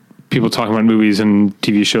of people talking about movies and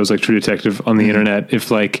TV shows like True Detective on the internet, if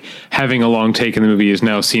like having a long take in the movie is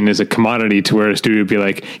now seen as a commodity, to where a studio would be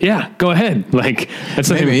like, yeah, go ahead. Like that's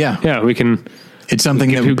something, we can. It's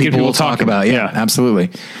something that people will talk about. Yeah,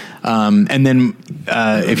 absolutely. And then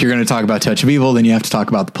if you're going to talk about Touch of Evil, then you have to talk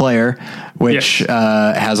about The Player, which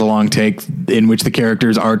has a long take in which the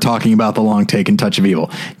characters are talking about the long take in Touch of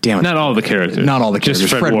Evil. Damn it. Not all the characters.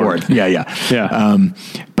 Just Fred Ward. Yeah.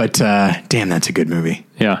 But damn, that's a good movie.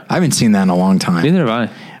 Yeah. I haven't seen that in a long time. Neither have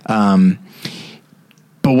I.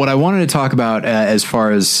 But what I wanted to talk about as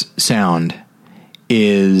far as sound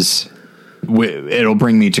is it'll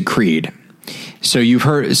bring me to Creed. So you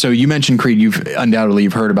mentioned Creed. You've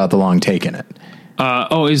heard about the long take in it.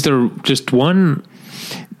 Is there just one?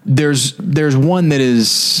 There's one that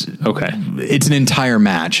is okay. It's an entire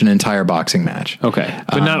match, an entire boxing match. Okay,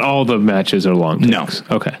 but not all the matches are long takes.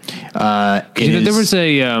 No. Okay. There was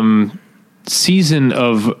a season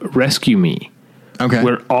of Rescue Me. Okay.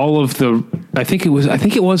 Where all of the, I think it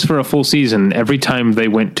was for a full season. Every time they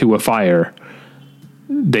went to a fire,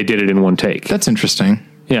 they did it in one take. That's interesting.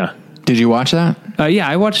 Yeah. Did you watch that? Yeah,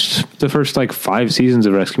 I watched the first 5 seasons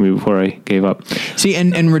of Rescue Me before I gave up. See,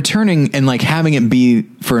 and returning and having it be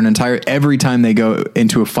for an entire, every time they go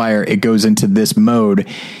into a fire, it goes into this mode.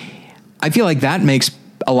 I feel like that makes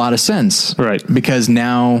a lot of sense. Right. Because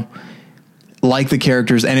now, like the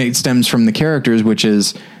characters, and it stems from the characters, which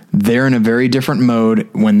is they're in a very different mode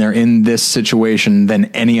when they're in this situation than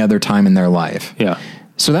any other time in their life. Yeah.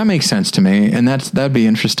 So that makes sense to me, and that'd be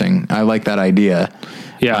interesting. I like that idea.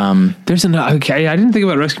 Yeah. There's okay. I didn't think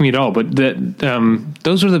about Rescue Me at all, but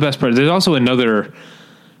those are the best parts. There's also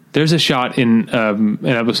there's a shot in an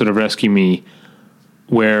episode of Rescue Me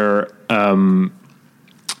where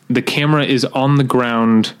the camera is on the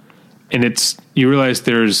ground, and you realize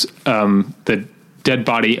there's the dead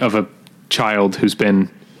body of a child who's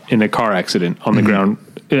been in a car accident on the ground.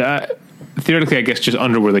 Theoretically, I guess just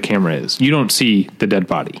under where the camera is. You don't see the dead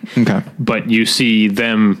body. Okay. But you see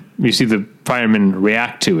the firemen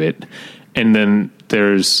react to it. And then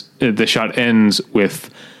the shot ends with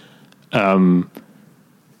Dennis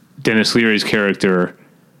Leary's character.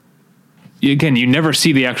 Again, you never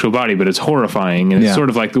see the actual body, but it's horrifying. And it's sort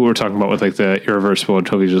of like what we're talking about with like the irreversible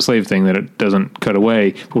Tokyo's a Slave thing, that it doesn't cut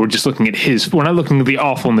away. But we're just looking at we're not looking at the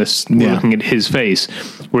awfulness. We're looking at his face,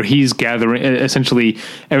 where he's gathering, essentially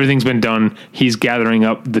everything's been done. He's gathering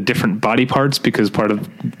up the different body parts because part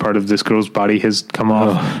of this girl's body has come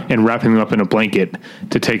off and wrapping them up in a blanket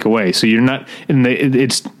to take away. So you're not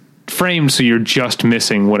it's framed, so you're just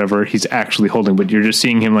missing whatever he's actually holding, but you're just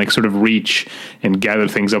seeing him like sort of reach and gather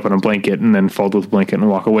things up in a blanket and then fold with the blanket and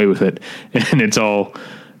walk away with it, and it's all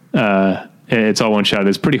one shot.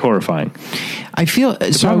 It's pretty horrifying. I feel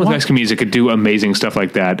the problem with Rescue Me is it could do amazing stuff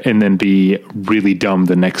like that and then be really dumb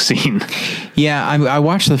the next scene. Yeah, I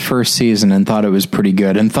watched the first season and thought it was pretty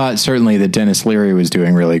good, and thought certainly that Dennis Leary was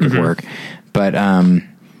doing really good work, but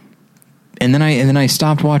And then I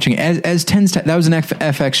stopped watching, as tends to, that was an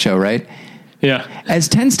FX show, right? Yeah. As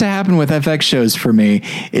tends to happen with FX shows for me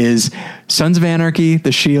is Sons of Anarchy,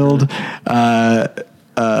 The Shield,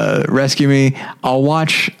 Rescue Me. I'll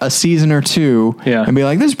watch a season or two and be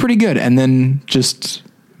like, this is pretty good. And then just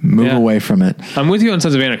move away from it. I'm with you on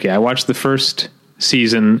Sons of Anarchy. I watched the first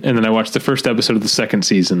season and then I watched the first episode of the second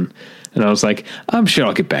season. And I was like, I'm sure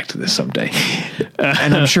I'll get back to this someday.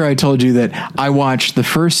 And I'm sure I told you that I watched the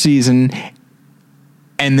first season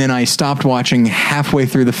and then I stopped watching halfway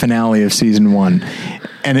through the finale of season 1.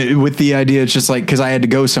 And with the idea, it's just like, because I had to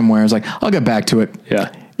go somewhere. I was like, I'll get back to it.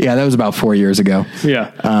 Yeah. Yeah, that was about 4 years ago.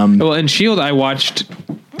 Yeah. Well, in S.H.I.E.L.D., I watched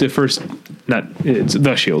it's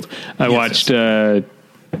The S.H.I.E.L.D. I watched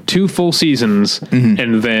 2 full seasons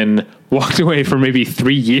and then walked away for maybe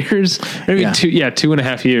 3 years, maybe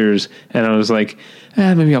 2.5 years. And I was like,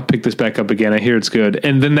 maybe I'll pick this back up again. I hear it's good.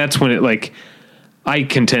 And then that's when it I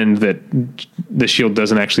contend that the S.H.I.E.L.D.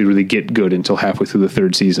 doesn't actually really get good until halfway through the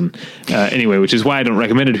third season. Anyway, which is why I don't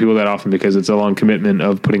recommend it to people that often, because it's a long commitment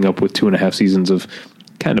of putting up with 2.5 seasons of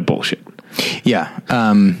kind of bullshit. Yeah.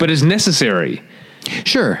 But it's necessary.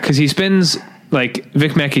 Sure. Because he spends,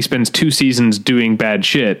 Vic Mackey spends 2 seasons doing bad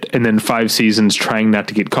shit and then 5 seasons trying not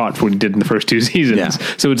to get caught for what he did in the first 2 seasons. Yeah.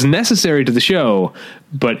 So it's necessary to the show,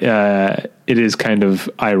 but it is kind of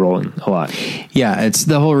eye-rolling a lot. Yeah, it's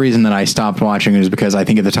the whole reason that I stopped watching is because I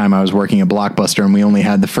think at the time I was working at Blockbuster and we only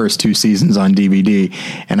had the first 2 seasons on DVD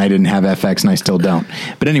and I didn't have FX and I still don't.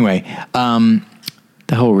 But anyway,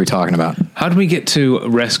 the hell were we talking about? How did we get to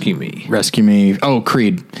Rescue Me? Rescue Me. Oh,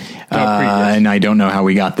 Creed. Yes. And I don't know how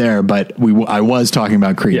we got there, but I was talking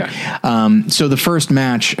about Creed. Yeah. So the first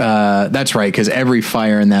match, that's right, because every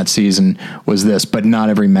fire in that season was this, but not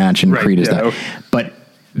every match in Creed is that. But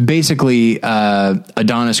basically,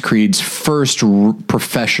 Adonis Creed's first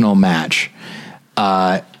professional match,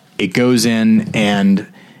 it goes in,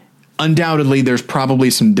 and undoubtedly there's probably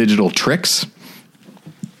some digital tricks.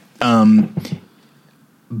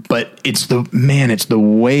 But it's the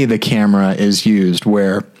way the camera is used,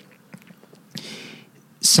 where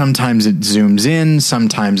sometimes it zooms in,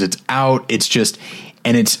 sometimes it's out. It's just,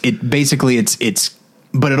 and it's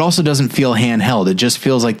but it also doesn't feel handheld. It just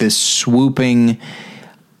feels like this swooping,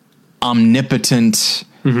 omnipotent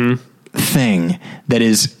thing that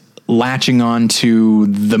is latching on to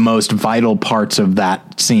the most vital parts of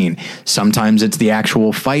that scene. Sometimes it's the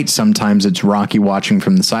actual fight. Sometimes it's Rocky watching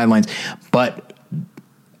from the sidelines, but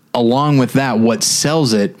along with that, what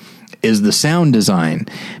sells it is the sound design,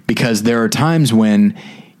 because there are times when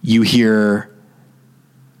you hear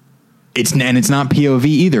it's not POV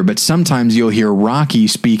either, but sometimes you'll hear Rocky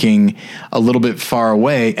speaking a little bit far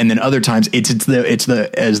away, and then other times it's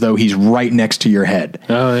as though he's right next to your head.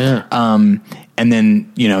 Oh yeah. And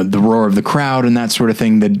then the roar of the crowd and that sort of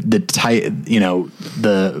thing. The tight,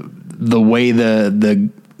 the way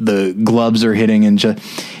the gloves are hitting, and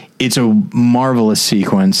just. It's a marvelous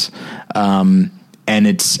sequence. And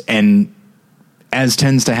as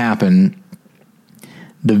tends to happen,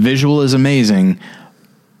 the visual is amazing,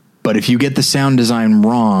 but if you get the sound design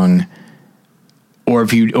wrong, or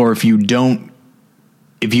if you don't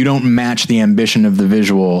if you don't match the ambition of the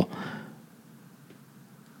visual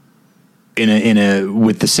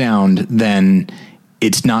with the sound, then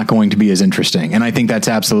it's not going to be as interesting. And I think that's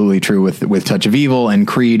absolutely true with Touch of Evil and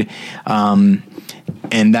Creed.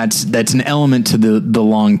 And that's an element to the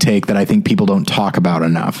long take that I think people don't talk about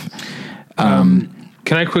enough.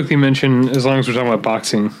 Can I quickly mention, as long as we're talking about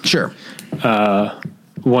boxing, Sure.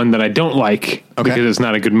 one that I don't like because it's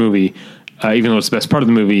not a good movie, even though it's the best part of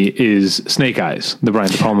the movie, is Snake Eyes, the Brian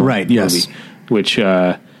De Palma movie, which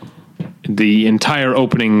the entire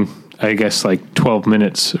opening, I guess like 12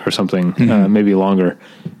 minutes or something, maybe longer,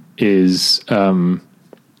 is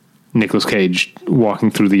Nicolas Cage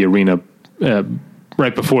walking through the arena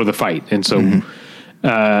right before the fight. And so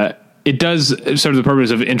it does serve the purpose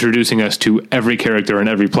of introducing us to every character and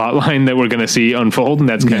every plot line that we're going to see unfold, and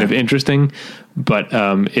that's kind of interesting. But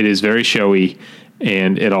it is very showy,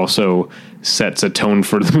 and it also sets a tone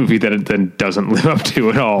for the movie that it then doesn't live up to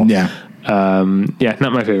at all. Not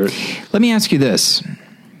my favorite. Let me ask you this.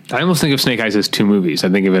 I almost think of Snake Eyes as two movies. I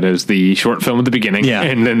think of it as the short film at the beginning,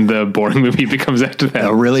 and then the boring movie that comes after that.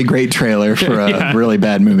 A really great trailer for a really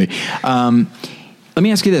bad movie. Let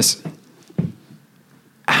me ask you this.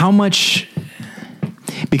 How much,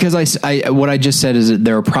 because what I just said is that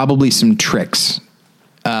there are probably some tricks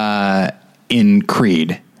in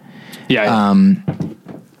Creed.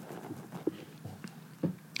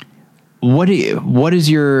 What is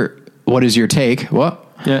your take?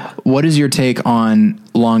 What is your take on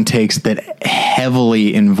long takes that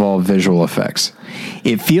heavily involve visual effects?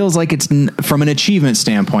 It feels like it's from an achievement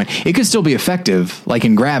standpoint, it could still be effective, like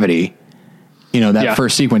in Gravity.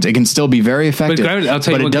 First sequence, it can still be very effective. But I'll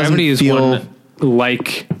tell you what, Gravity is one,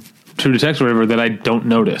 like True Detective or whatever, that I don't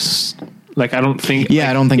notice. Like, I don't think...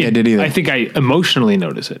 I don't think I did either. I think I emotionally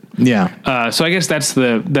notice it. So I guess that's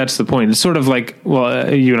the point. It's sort of like,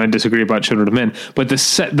 you and I disagree about Children of Men, but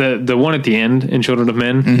the one at the end in Children of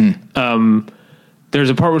Men, there's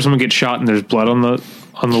a part where someone gets shot and there's blood on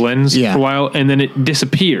the lens for a while, and then it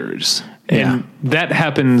disappears. And that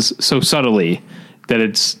happens so subtly that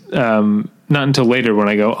it's not until later when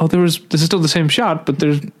I go, this is still the same shot, but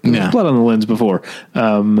there's blood on the lens before.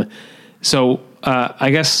 So I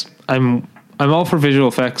guess I'm all for visual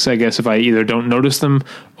effects, I guess, if I either don't notice them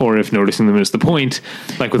or if noticing them is the point,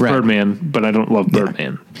 like with Birdman, but I don't love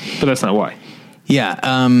Birdman. But that's not why.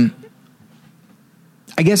 I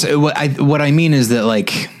guess what I mean is that,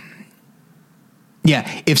 like,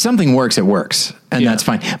 if something works, it works, and that's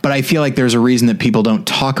fine. But I feel like there's a reason that people don't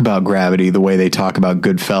talk about Gravity the way they talk about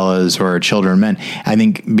Goodfellas or Children of Men. I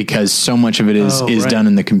think because so much of it is done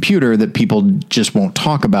in the computer that people just won't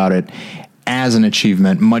talk about it as an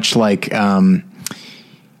achievement, much like I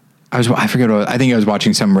think I was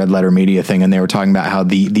watching some Red Letter Media thing, and they were talking about how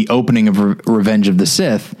the opening of Revenge of the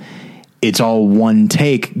Sith, it's all one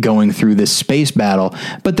take going through this space battle,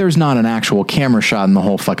 but there's not an actual camera shot in the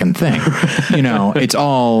whole fucking thing. It's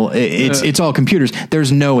all computers.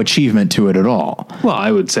 There's no achievement to it at all. Well,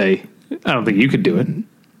 I would say, I don't think you could do it.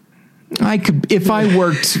 I could, if I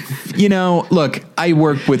worked, look, I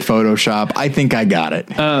worked with Photoshop. I think I got it.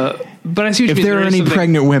 But I see what if there are any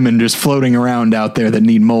pregnant women just floating around out there that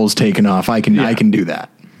need moles taken off, I can do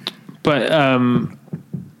that. But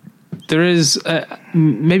there is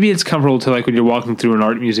maybe it's comfortable to, like, when you're walking through an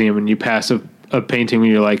art museum and you pass a painting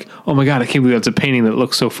and you're like, oh my God, I can't believe that's a painting that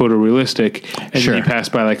looks so photorealistic. And then you pass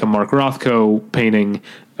by like a Mark Rothko painting,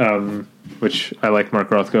 which I like Mark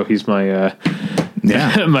Rothko. He's my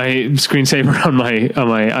my screensaver on my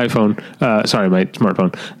iPhone. Sorry, my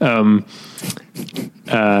smartphone.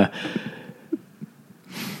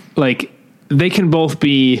 Like, they can both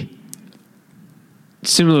be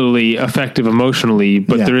similarly effective emotionally,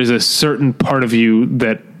 but there is a certain part of you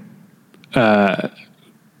that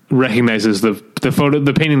recognizes the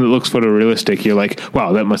painting that looks photorealistic. You're like,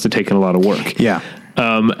 wow, that must have taken a lot of work.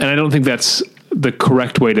 And I don't think that's the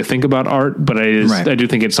correct way to think about art, but I do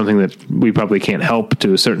think it's something that we probably can't help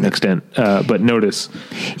to a certain extent, but notice.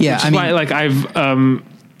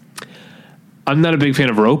 I'm not a big fan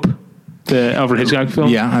of Rope, the Alfred Hitchcock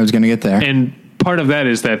film. I was going to get there. And part of that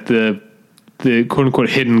is that the quote unquote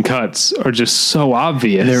hidden cuts are just so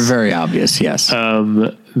obvious. They're very obvious. Yes.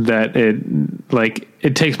 That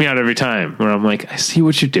it takes me out every time where I'm like, I see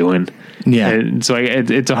what you're doing. Yeah. And so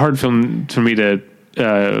it's a hard film for me to,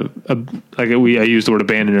 I used the word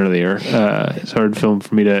abandon earlier. It's a hard film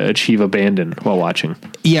for me to achieve abandon while watching.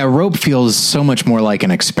 Yeah. Rope feels so much more like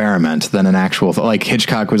an experiment than an actual, like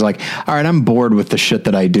Hitchcock was like, all right, I'm bored with the shit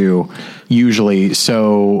that I do usually.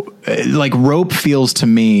 So like Rope feels to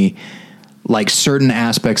me like certain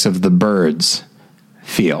aspects of The Birds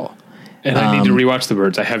feel. And I need to rewatch The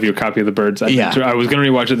Birds. I have your copy of The Birds. I was going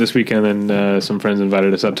to rewatch it this weekend, and then some friends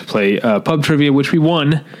invited us up to play pub trivia, which we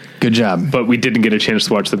won. Good job. But we didn't get a chance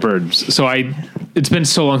to watch The Birds. So it's been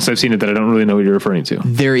so long since I've seen it that I don't really know what you're referring to.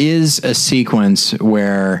 There is a sequence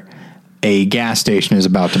where a gas station is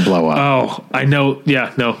about to blow up. Oh, I know.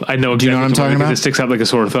 Yeah, no, I know exactly. Do you know what I'm talking about? It sticks out like a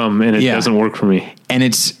sore thumb, and it doesn't work for me. And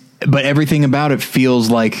but everything about it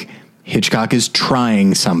feels like Hitchcock is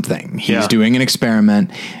trying something. He's doing an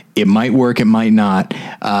experiment. It might work. It might not.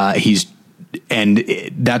 That's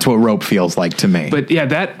what Rope feels like to me. But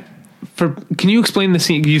yeah, can you explain the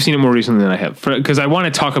scene? You've seen it more recently than I have, because I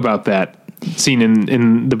want to talk about that scene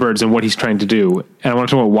in The Birds and what he's trying to do, and I want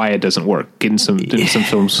to talk about why it doesn't work. Getting some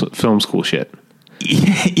film school shit.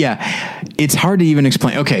 Yeah, it's hard to even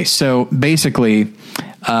explain. Okay, so basically,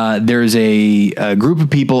 there's a group of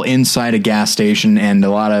people inside a gas station, and a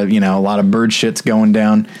lot of bird shits going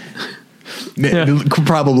down. Yeah.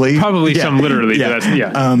 Probably some literally.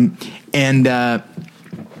 Yeah. And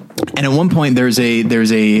at one point there's a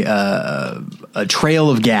trail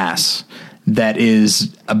of gas that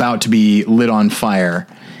is about to be lit on fire.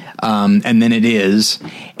 And then it is,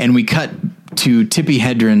 and we cut to Tippi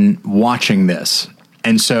Hedren watching this.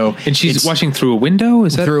 And she's watching through a window?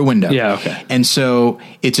 Is that through a window? Yeah. Okay. And so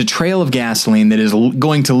it's a trail of gasoline that is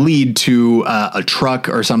going to lead to a truck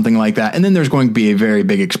or something like that. And then there's going to be a very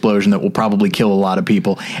big explosion that will probably kill a lot of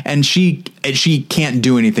people. And she can't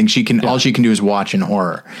do anything. All she can do is watch in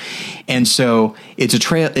horror. And so it's a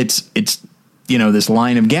trail. It's this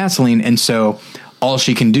line of gasoline. And so all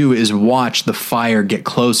she can do is watch the fire get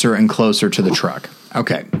closer and closer to the truck.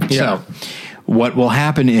 Okay. Yeah. So what will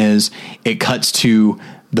happen is it cuts to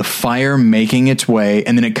the fire making its way,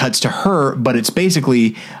 and then it cuts to her, but it's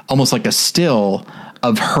basically almost like a still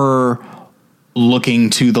of her looking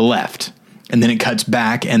to the left. And then it cuts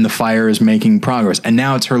back, and the fire is making progress. And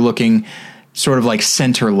now it's her looking sort of like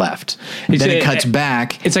center left. Then it cuts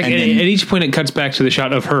back. It's like at each point it cuts back to the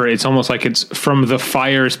shot of her. It's almost like it's from the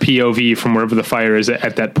fire's POV from wherever the fire is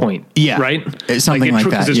at that point. Yeah. Right? It's something like that.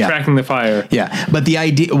 Because it's tracking the fire. Yeah. But the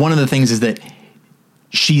idea, one of the things is that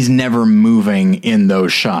she's never moving in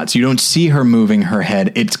those shots. You don't see her moving her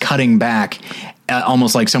head. It's cutting back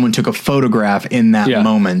almost like someone took a photograph in that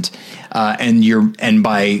moment. And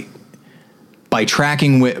by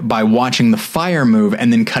watching the fire move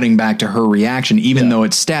and then cutting back to her reaction, even though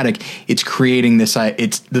it's static, it's creating this.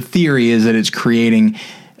 The theory is that it's creating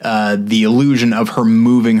the illusion of her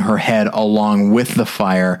moving her head along with the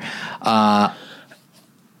fire.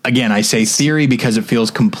 Again, I say theory because it feels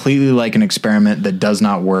completely like an experiment that does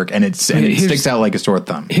not work, and it sticks out like a sore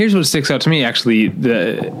thumb. Here's what sticks out to me, actually,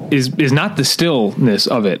 is not the stillness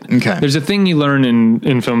of it. Okay. There's a thing you learn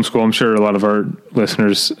in film school. I'm sure a lot of our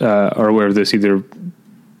listeners are aware of this, either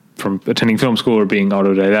from attending film school or being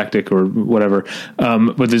autodidactic or whatever.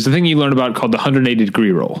 But there's a thing you learn about called the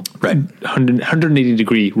 180-degree rule. Right.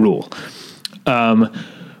 180-degree rule.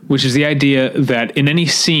 Which is the idea that in any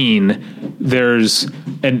scene, there's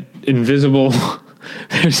an invisible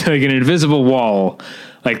wall,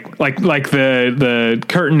 like the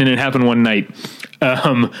curtain in It Happened One Night,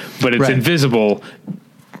 but it's invisible,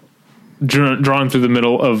 drawn through the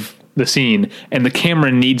middle of the scene, and the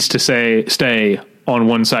camera needs to stay on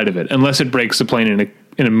one side of it, unless it breaks the plane in a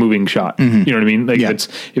moving shot. Mm-hmm. You know what I mean? Like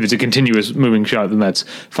if it's a continuous moving shot, then that's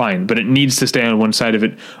fine, but it needs to stay on one side of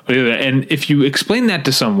it or the other. And if you explain that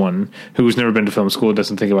to someone who's never been to film school,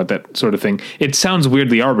 doesn't think about that sort of thing, it sounds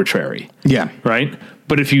weirdly arbitrary. Yeah. Right.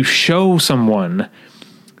 But if you show someone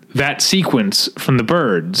that sequence from The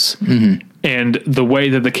Birds and the way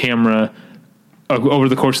that the camera over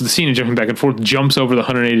the course of the scene and jumping back and forth jumps over the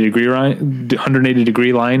 180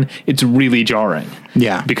 degree line, it's really jarring.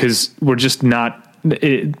 Yeah. Because we're just not,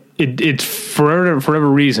 it's for whatever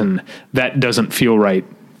reason that doesn't feel right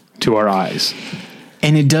to our eyes.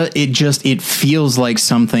 And it feels like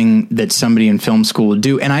something that somebody in film school would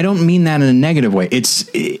do. And I don't mean that in a negative way.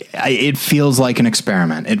 It feels like an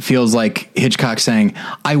experiment. It feels like Hitchcock saying,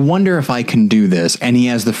 I wonder if I can do this. And he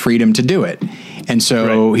has the freedom to do it. And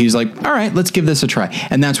so he's like, all right, let's give this a try.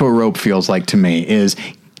 And that's what Rope feels like to me is,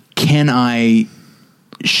 can I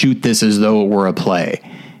shoot this as though it were a play?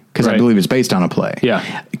 Because I believe it's based on a play.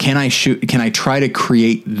 Yeah. Can I try to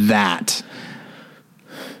create that?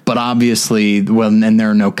 But obviously, and there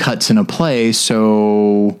are no cuts in a play,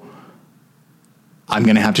 so I'm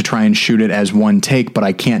going to have to try and shoot it as one take, but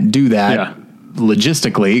I can't do that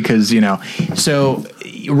logistically, because, so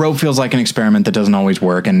Rope feels like an experiment that doesn't always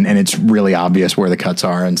work, and it's really obvious where the cuts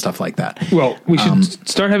are and stuff like that. Well, we should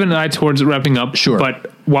start having an eye towards wrapping up. Sure.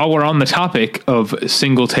 But while we're on the topic of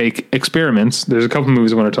single take experiments, there's a couple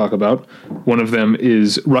movies I want to talk about. One of them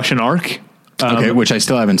is Russian Ark. Okay, which I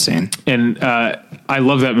still haven't seen. And I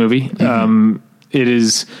love that movie.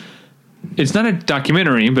 It's not a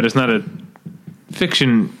documentary, but it's not a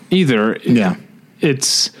fiction either. Yeah.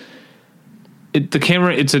 It's a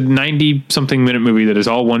 90-something minute movie that is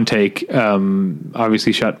all one take,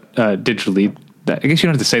 obviously shot digitally. I guess you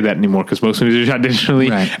don't have to say that anymore because most movies are shot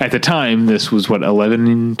digitally. Right. At the time, this was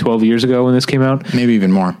 11, 12 years ago when this came out. Maybe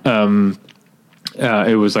even more.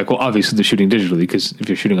 It was like, well, obviously they're shooting digitally because if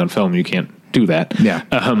you're shooting on film, you can't do that. Yeah.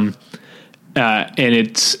 And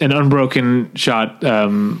it's an unbroken shot,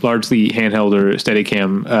 largely handheld or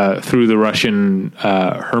Steadicam, through the Russian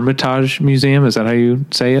Hermitage Museum. Is that how you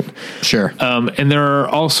say it? Sure. And there are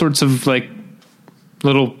all sorts of like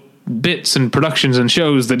little bits and productions and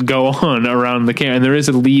shows that go on around the camera. And there is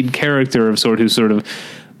a lead character of sort who's sort of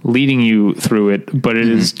leading you through it. But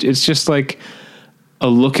it's just like a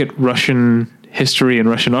look at Russian history and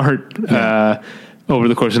Russian art over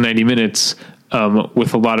the course of 90 minutes.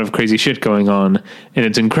 With a lot of crazy shit going on, and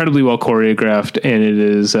it's incredibly well choreographed, and it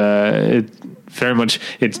is very much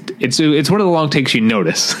it's one of the long takes you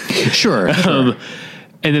notice. Sure.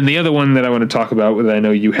 And then the other one that I want to talk about, that I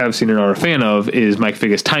know you have seen and are a fan of, is Mike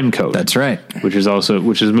Figgis' Time Code. That's right. Which is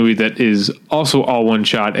a movie that is also all one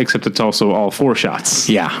shot, except it's also all four shots.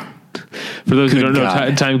 Yeah. For those who don't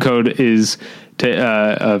know, Time Code is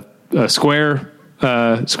a square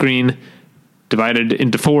screen divided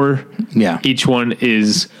into four. Yeah. Each one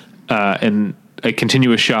is a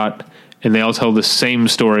continuous shot, and they all tell the same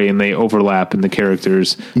story, and they overlap, and the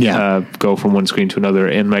characters go from one screen to another.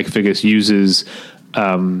 And Mike Figgis uses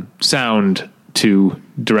sound to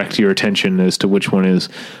direct your attention as to which one is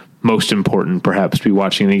most important, perhaps, to be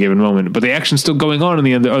watching at any given moment. But the action's still going on in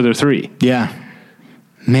the other three. Yeah.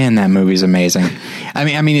 Man, that movie's amazing.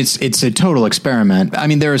 I mean, it's a total experiment. I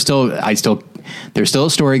mean, there's still a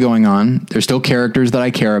story going on. There's still characters that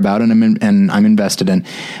I care about and I'm invested in.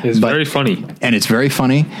 It's very funny. And it's very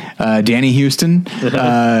funny. Danny Houston,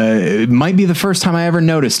 it might be the first time I ever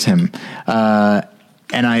noticed him.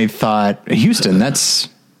 And I thought, Houston, that's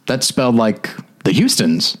spelled like the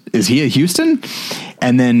Houstons. Is he a Houston?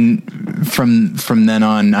 And then from then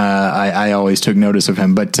on, I always took notice of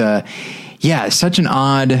him. But, yeah, such an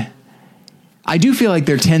odd. I do feel like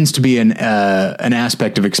there tends to be an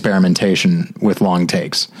aspect of experimentation with long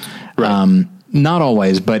takes. Right. Not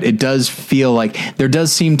always, but it does feel like there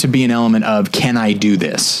does seem to be an element of, can I do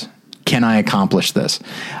this? Can I accomplish this?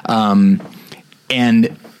 And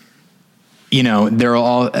they're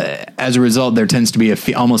all, as a result, there tends to be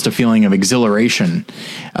almost a feeling of exhilaration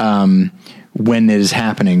when it is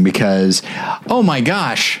happening because, oh my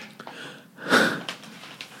gosh,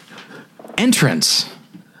 entrance.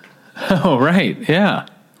 Oh, right. Yeah.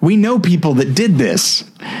 We know people that did this.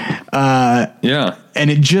 Yeah. And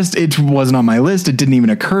it wasn't on my list. It didn't even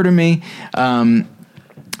occur to me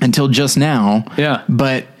until just now. Yeah.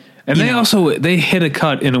 But they hit a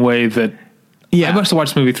cut in a way that I must have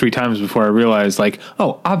watched the movie 3 times before I realized, like,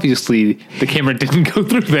 oh, obviously the camera didn't go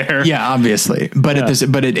through there. Yeah, obviously. But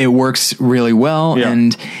it works really well. Yeah.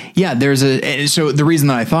 And so the reason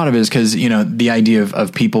that I thought of it is because, the idea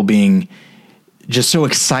of people being just so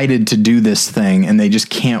excited to do this thing and they just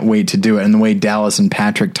can't wait to do it. And the way Dallas and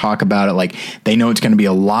Patrick talk about it, like they know it's going to be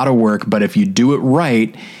a lot of work, but if you do it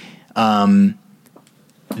right, then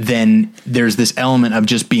there's this element of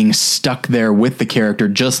just being stuck there with the character,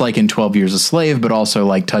 just like in 12 Years a Slave, but also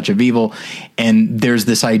like Touch of Evil. And there's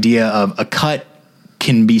this idea of a cut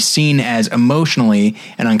can be seen as emotionally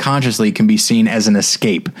and unconsciously can be seen as an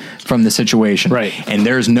escape from the situation. Right. And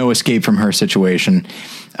there's no escape from her situation.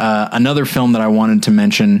 Another film that I wanted to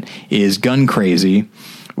mention is Gun Crazy,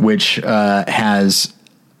 which has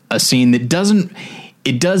a scene that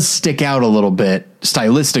does stick out a little bit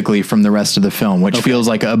stylistically from the rest of the film, which feels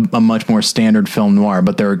like a much more standard film noir.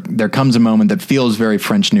 But there comes a moment that feels very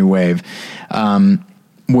French New Wave,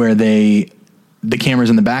 where the camera's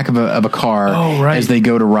in the back of a car as they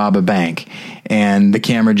go to rob a bank, and the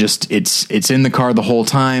camera it's in the car the whole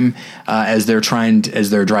time as they're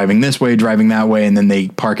driving this way, driving that way, and then they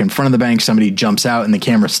park in front of the bank. Somebody jumps out, and the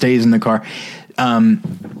camera stays in the car. And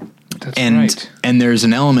there's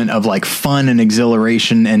an element of like fun and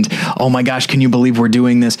exhilaration and, oh my gosh, can you believe we're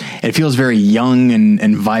doing this? It feels very young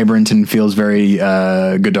and vibrant and feels very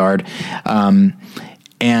Godard.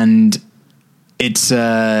 And it's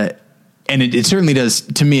and it certainly does,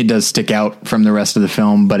 to me, it does stick out from the rest of the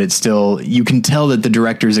film, but it's still, you can tell that the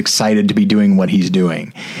director is excited to be doing what he's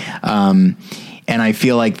doing. And I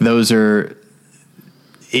feel like those are,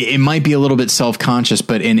 it might be a little bit self-conscious,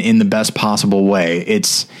 but in the best possible way.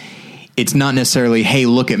 It's not necessarily, hey,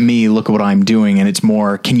 look at me, look at what I'm doing. And it's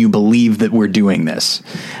more, can you believe that we're doing this?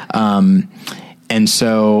 And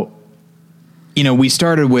so, we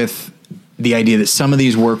started with the idea that some of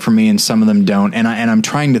these work for me and some of them don't. And I'm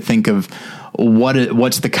trying to think of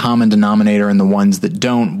what's the common denominator in the ones that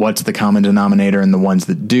don't, what's the common denominator in the ones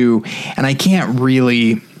that do. And I can't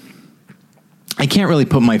really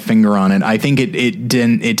put my finger on it. I think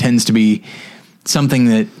it tends to be something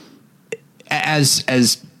that,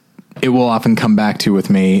 as it will often come back to with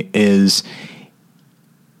me, is,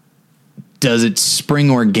 does it spring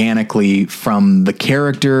organically from the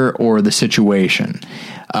character or the situation?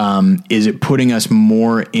 Is it putting us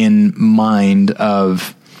more in mind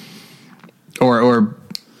of, or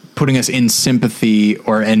putting us in sympathy,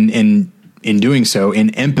 or in doing so,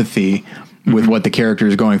 in empathy with what the character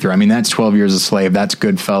is going through? I mean, that's 12 Years a Slave. That's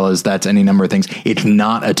Goodfellas. That's any number of things. It's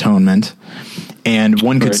not Atonement. And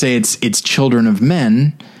one could say it's Children of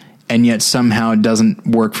Men, and yet somehow it doesn't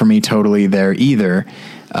work for me totally there either.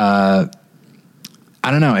 I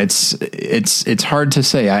don't know. It's hard to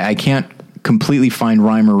say. I can't completely find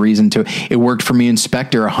rhyme or reason to it. It worked for me in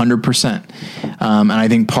Spectre 100%. And I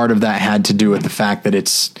think part of that had to do with the fact that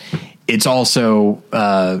it's also,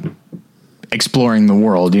 exploring the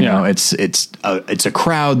world, you know, it's a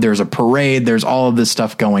crowd, there's a parade, there's all of this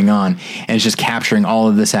stuff going on, and it's just capturing all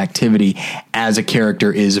of this activity as a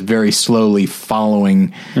character is very slowly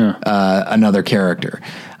following another character.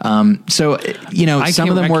 So, some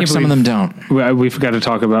of them work, some of them don't. We forgot to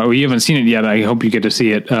talk about, you haven't seen it yet. I hope you get to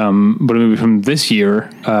see it. But a movie from this year,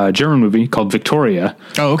 German movie called Victoria.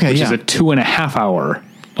 Oh, okay. Which is a 2.5 hour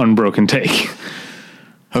unbroken take.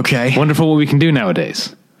 Okay. Wonderful What We Can Do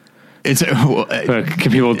Nowadays.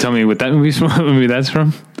 Can people tell me what that movie that's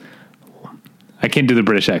from? I can't do the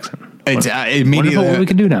British accent. It's immediately Wonderful What We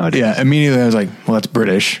Can Do Nowadays. Yeah, immediately I was like, well, that's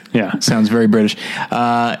British. Yeah. Sounds very British.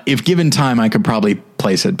 If given time, I could probably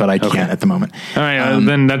place it, but I can't at the moment. All right,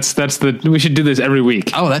 then that's we should do this every week.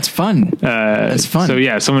 Oh, that's fun. That's fun. So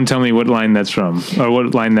yeah, someone tell me what line that's from, or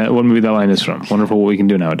what movie that line is from. Wonderful What We Can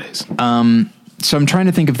Do Nowadays. So I'm trying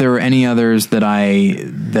to think if there were any others that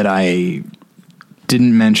I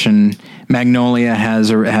didn't mention. Magnolia has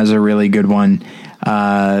a really good one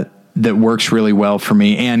that works really well for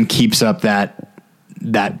me and keeps up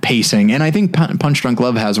that pacing. And I think Punch Drunk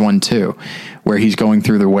Love has one too, where he's going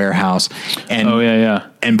through the warehouse. And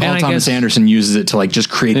and Paul Thomas Anderson uses it to like just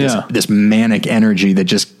create this manic energy that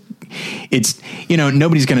just, it's,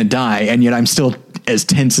 nobody's going to die, and yet I'm still as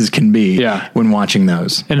tense as can be when watching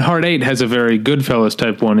those. And Hard 8 has a very Goodfellas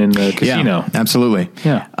type one in the casino. Yeah, absolutely.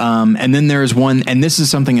 Yeah. And then there's one, and this is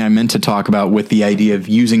something I meant to talk about with the idea of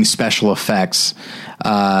using special effects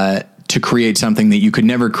to create something that you could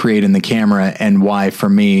never create in the camera, and why for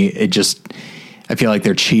me I feel like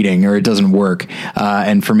they're cheating or it doesn't work.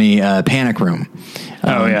 And for me, Panic Room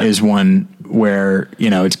is one where,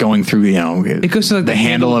 it's going through, it goes to like the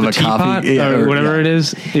handle of a coffee or whatever it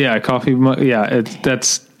is. Yeah. Coffee. Yeah.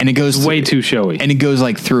 And it goes way too showy, and it goes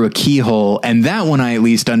like through a keyhole. And that one I at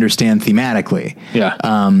least understand thematically. Yeah.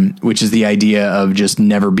 Which is the idea of just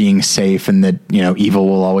never being safe, and that, evil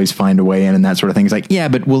will always find a way in, and that sort of thing. It's like, yeah,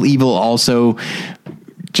 but will evil also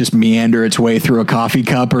just meander its way through a coffee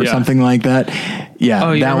cup or something like that? Yeah.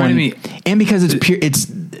 Oh, that one. And because it's pure,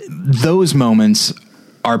 those moments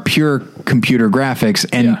are pure computer graphics.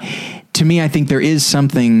 And to me, I think there is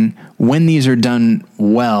something when these are done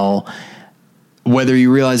well, whether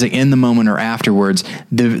you realize it in the moment or afterwards,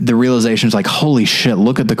 the realization is like, holy shit,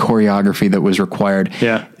 look at the choreography that was required.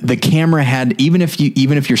 Yeah. The camera had, even if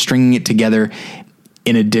you're stringing it together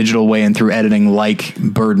in a digital way and through editing, like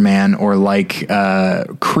Birdman or like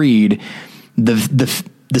Creed, the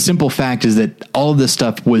simple fact is that all of this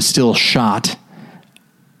stuff was still shot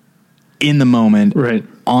in the moment, right,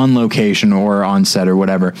 on location or on set or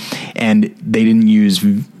whatever, and they didn't use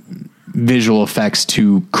visual effects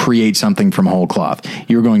to create something from whole cloth.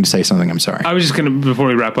 You were going to say something. I'm sorry. I was just going to, before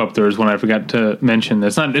we wrap up, there was one I forgot to mention.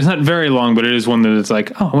 It's not very long, but it is one that it's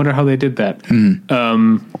like, oh, I wonder how they did that.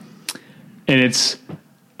 And it's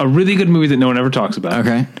a really good movie that no one ever talks about.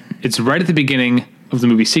 Okay. It's right at the beginning of the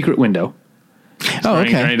movie Secret Window. Oh,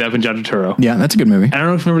 okay. Johnny Depp and John Turturro. Yeah, that's a good movie. I don't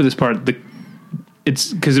know if you remember this part.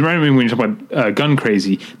 it's because it reminded me when you talk about Gun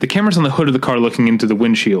Crazy, the camera's on the hood of the car looking into the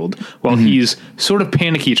windshield while he's sort of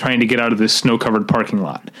panicky trying to get out of this snow-covered parking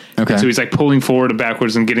lot. Okay. And so he's like pulling forward and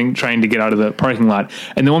backwards and trying to get out of the parking lot.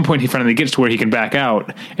 And at one point he finally gets to where he can back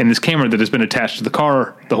out, and this camera that has been attached to the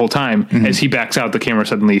car the whole time, as he backs out, the camera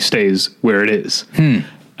suddenly stays where it is.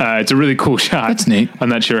 It's a really cool shot. That's neat. I'm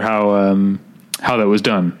not sure how that was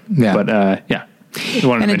done. Yeah. But I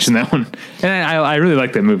wanted to mention that one. And I really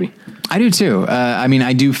like that movie. I do too. I mean,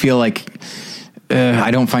 I do feel like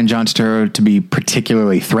I don't find John Turturro to be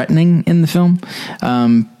particularly threatening in the film,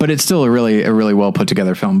 but it's still a really well put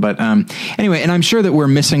together film. But anyway, and I'm sure that we're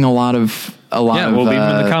missing a lot of. We'll leave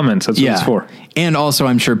them in the comments. That's what it's for. And also,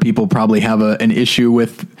 I'm sure people probably have an issue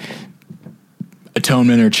with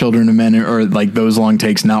Atonement or Children of Men or like those long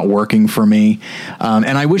takes not working for me.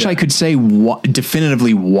 And I wish I could say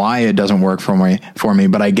definitively why it doesn't work for me,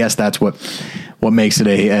 but I guess that's what makes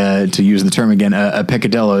it to use the term again, a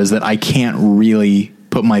peccadillo, is that I can't really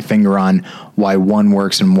put my finger on why one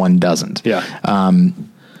works and one doesn't. Yeah.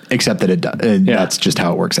 Except that it does. That's just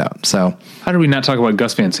how it works out. So how did we not talk about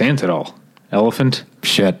Gus Van Sant at all? Elephant.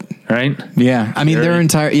 Shit. Right? Yeah. I mean, their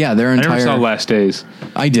entire. I never saw Last Days.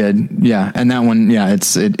 I did. Yeah. And that one,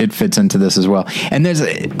 it fits into this as well. And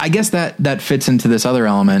I guess that fits into this other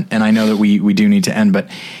element. And I know that we do need to end, but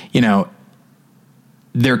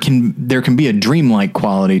there can be a dreamlike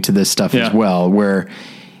quality to this stuff as well, where,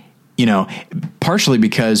 partially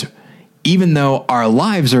because even though our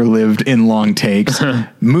lives are lived in long takes,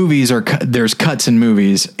 movies there's cuts in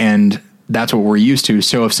movies, and that's what we're used to.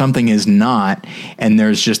 So if something is not, and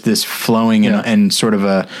there's just this flowing and sort of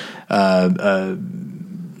I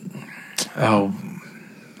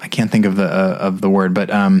can't think of the word, but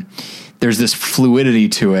there's this fluidity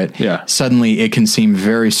to it. Yeah. Suddenly it can seem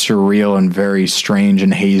very surreal and very strange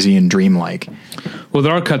and hazy and dreamlike. Well,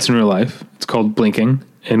 there are cuts in real life. It's called blinking,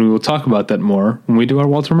 and we will talk about that more when we do our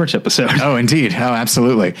Walter Murch episode. Oh, indeed. Oh,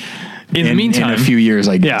 absolutely. In the meantime, in a few years,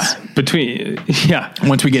 I guess.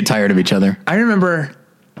 Once we get tired of each other. I remember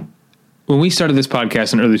when we started this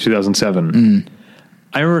podcast in early 2007,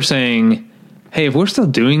 I remember saying, hey, if we're still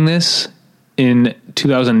doing this in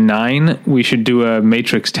 2009, we should do a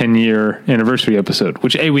Matrix 10-year anniversary episode,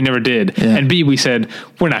 which A, we never did. Yeah. And B, we said,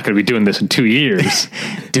 we're not going to be doing this in 2 years.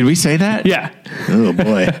 Did we say that? Yeah. Oh,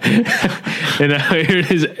 boy. And here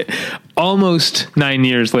it is almost 9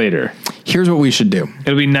 years later. Here's what we should do.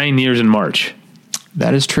 It'll be 9 years in March.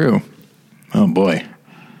 That is true. Oh, boy.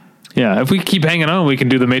 Yeah. If we keep hanging on, we can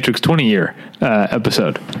do the Matrix 20-year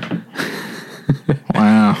episode.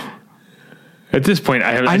 Wow. At this point,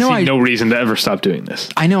 I see no reason to ever stop doing this.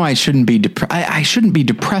 I know I shouldn't be I shouldn't be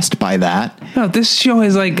depressed by that. No, this show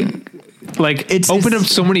has it's opened up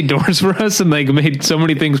so many doors for us and made so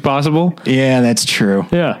many things possible. Yeah, that's true.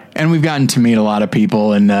 Yeah. And we've gotten to meet a lot of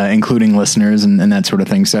people, and including listeners and that sort of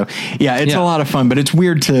thing. So yeah, it's a lot of fun, but it's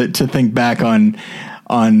weird to think back on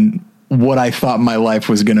what I thought my life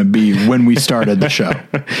was going to be when we started the show.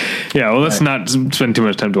 Yeah. Well, let's not spend too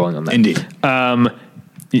much time dwelling on that. Indeed.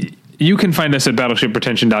 You can find us at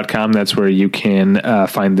battleshippretension.com. That's where you can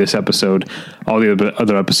find this episode, all the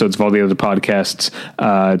other episodes of all the other podcasts.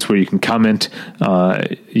 It's where you can comment.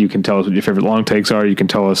 You can tell us what your favorite long takes are. You can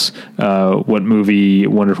tell us what movie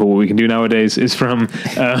Wonderful What We Can Do Nowadays is from.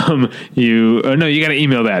 You got to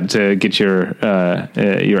email that to get your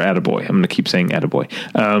attaboy. I'm going to keep saying attaboy.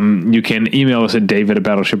 You can email us at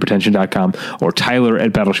david@battleshippretension.com or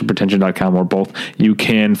tyler@battleshippretension.com, or both. You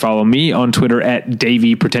can follow me on Twitter at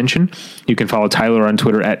davypretension. You can follow Tyler on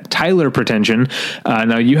Twitter at tylerpretension.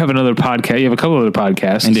 Now you have another podcast. You have a couple other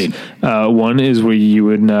podcasts. Indeed. One is where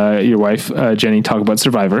you and your wife, Jenny, talk about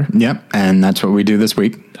Survivor. Yep. And that's what we do this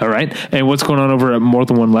week. All right. And what's going on over at More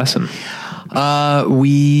Than One Lesson?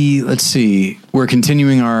 Let's see. We're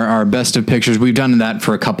continuing our best of pictures. We've done that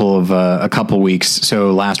for a couple weeks.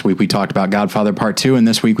 So last week we talked about Godfather Part 2, and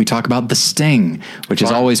this week we talk about The Sting, which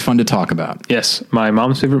is always fun to talk about. Yes, my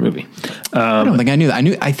mom's favorite movie. I don't think I knew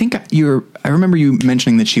that. I remember you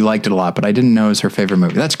mentioning that she liked it a lot, but I didn't know it was her favorite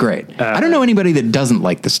movie. That's great. I don't know anybody that doesn't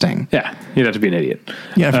like The Sting. Yeah, you'd have to be an idiot.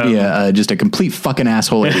 You have to be just a complete fucking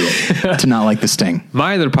asshole idiot to not like The Sting.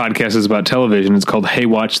 My other podcast is about television. It's called Hey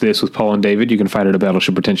Watch This with Paul and David. You can find it at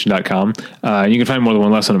battleshippretension.com. You can find More Than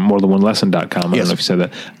One Lesson at morethanonelesson.com. I don't know if you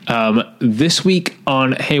said that. This week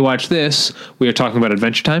on Hey Watch This, we are talking about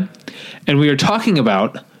Adventure Time, and we are talking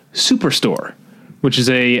about Superstore, which is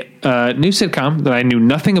a new sitcom that I knew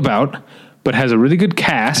nothing about, but has a really good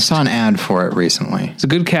cast. I saw an ad for it recently. It's a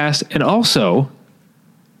good cast, and also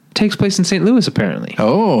takes place in St. Louis, apparently.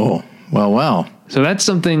 Oh, well. So that's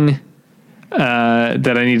something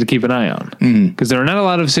that I need to keep an eye on. Because there are not a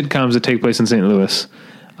lot of sitcoms that take place in St. Louis.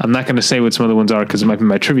 I'm not going to say what some other ones are because it might be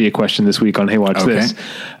my trivia question this week on Hey Watch This.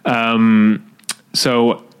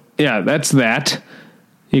 So, yeah, that's that.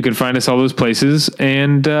 You can find us all those places.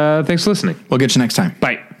 And thanks for listening. We'll get you next time.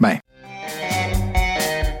 Bye. Bye.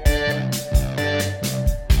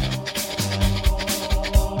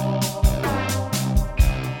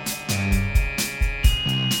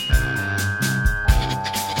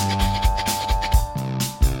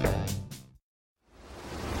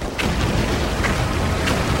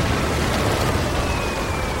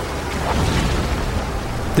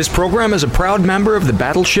 This program is a proud member of the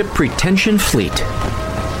Battleship Pretension Fleet.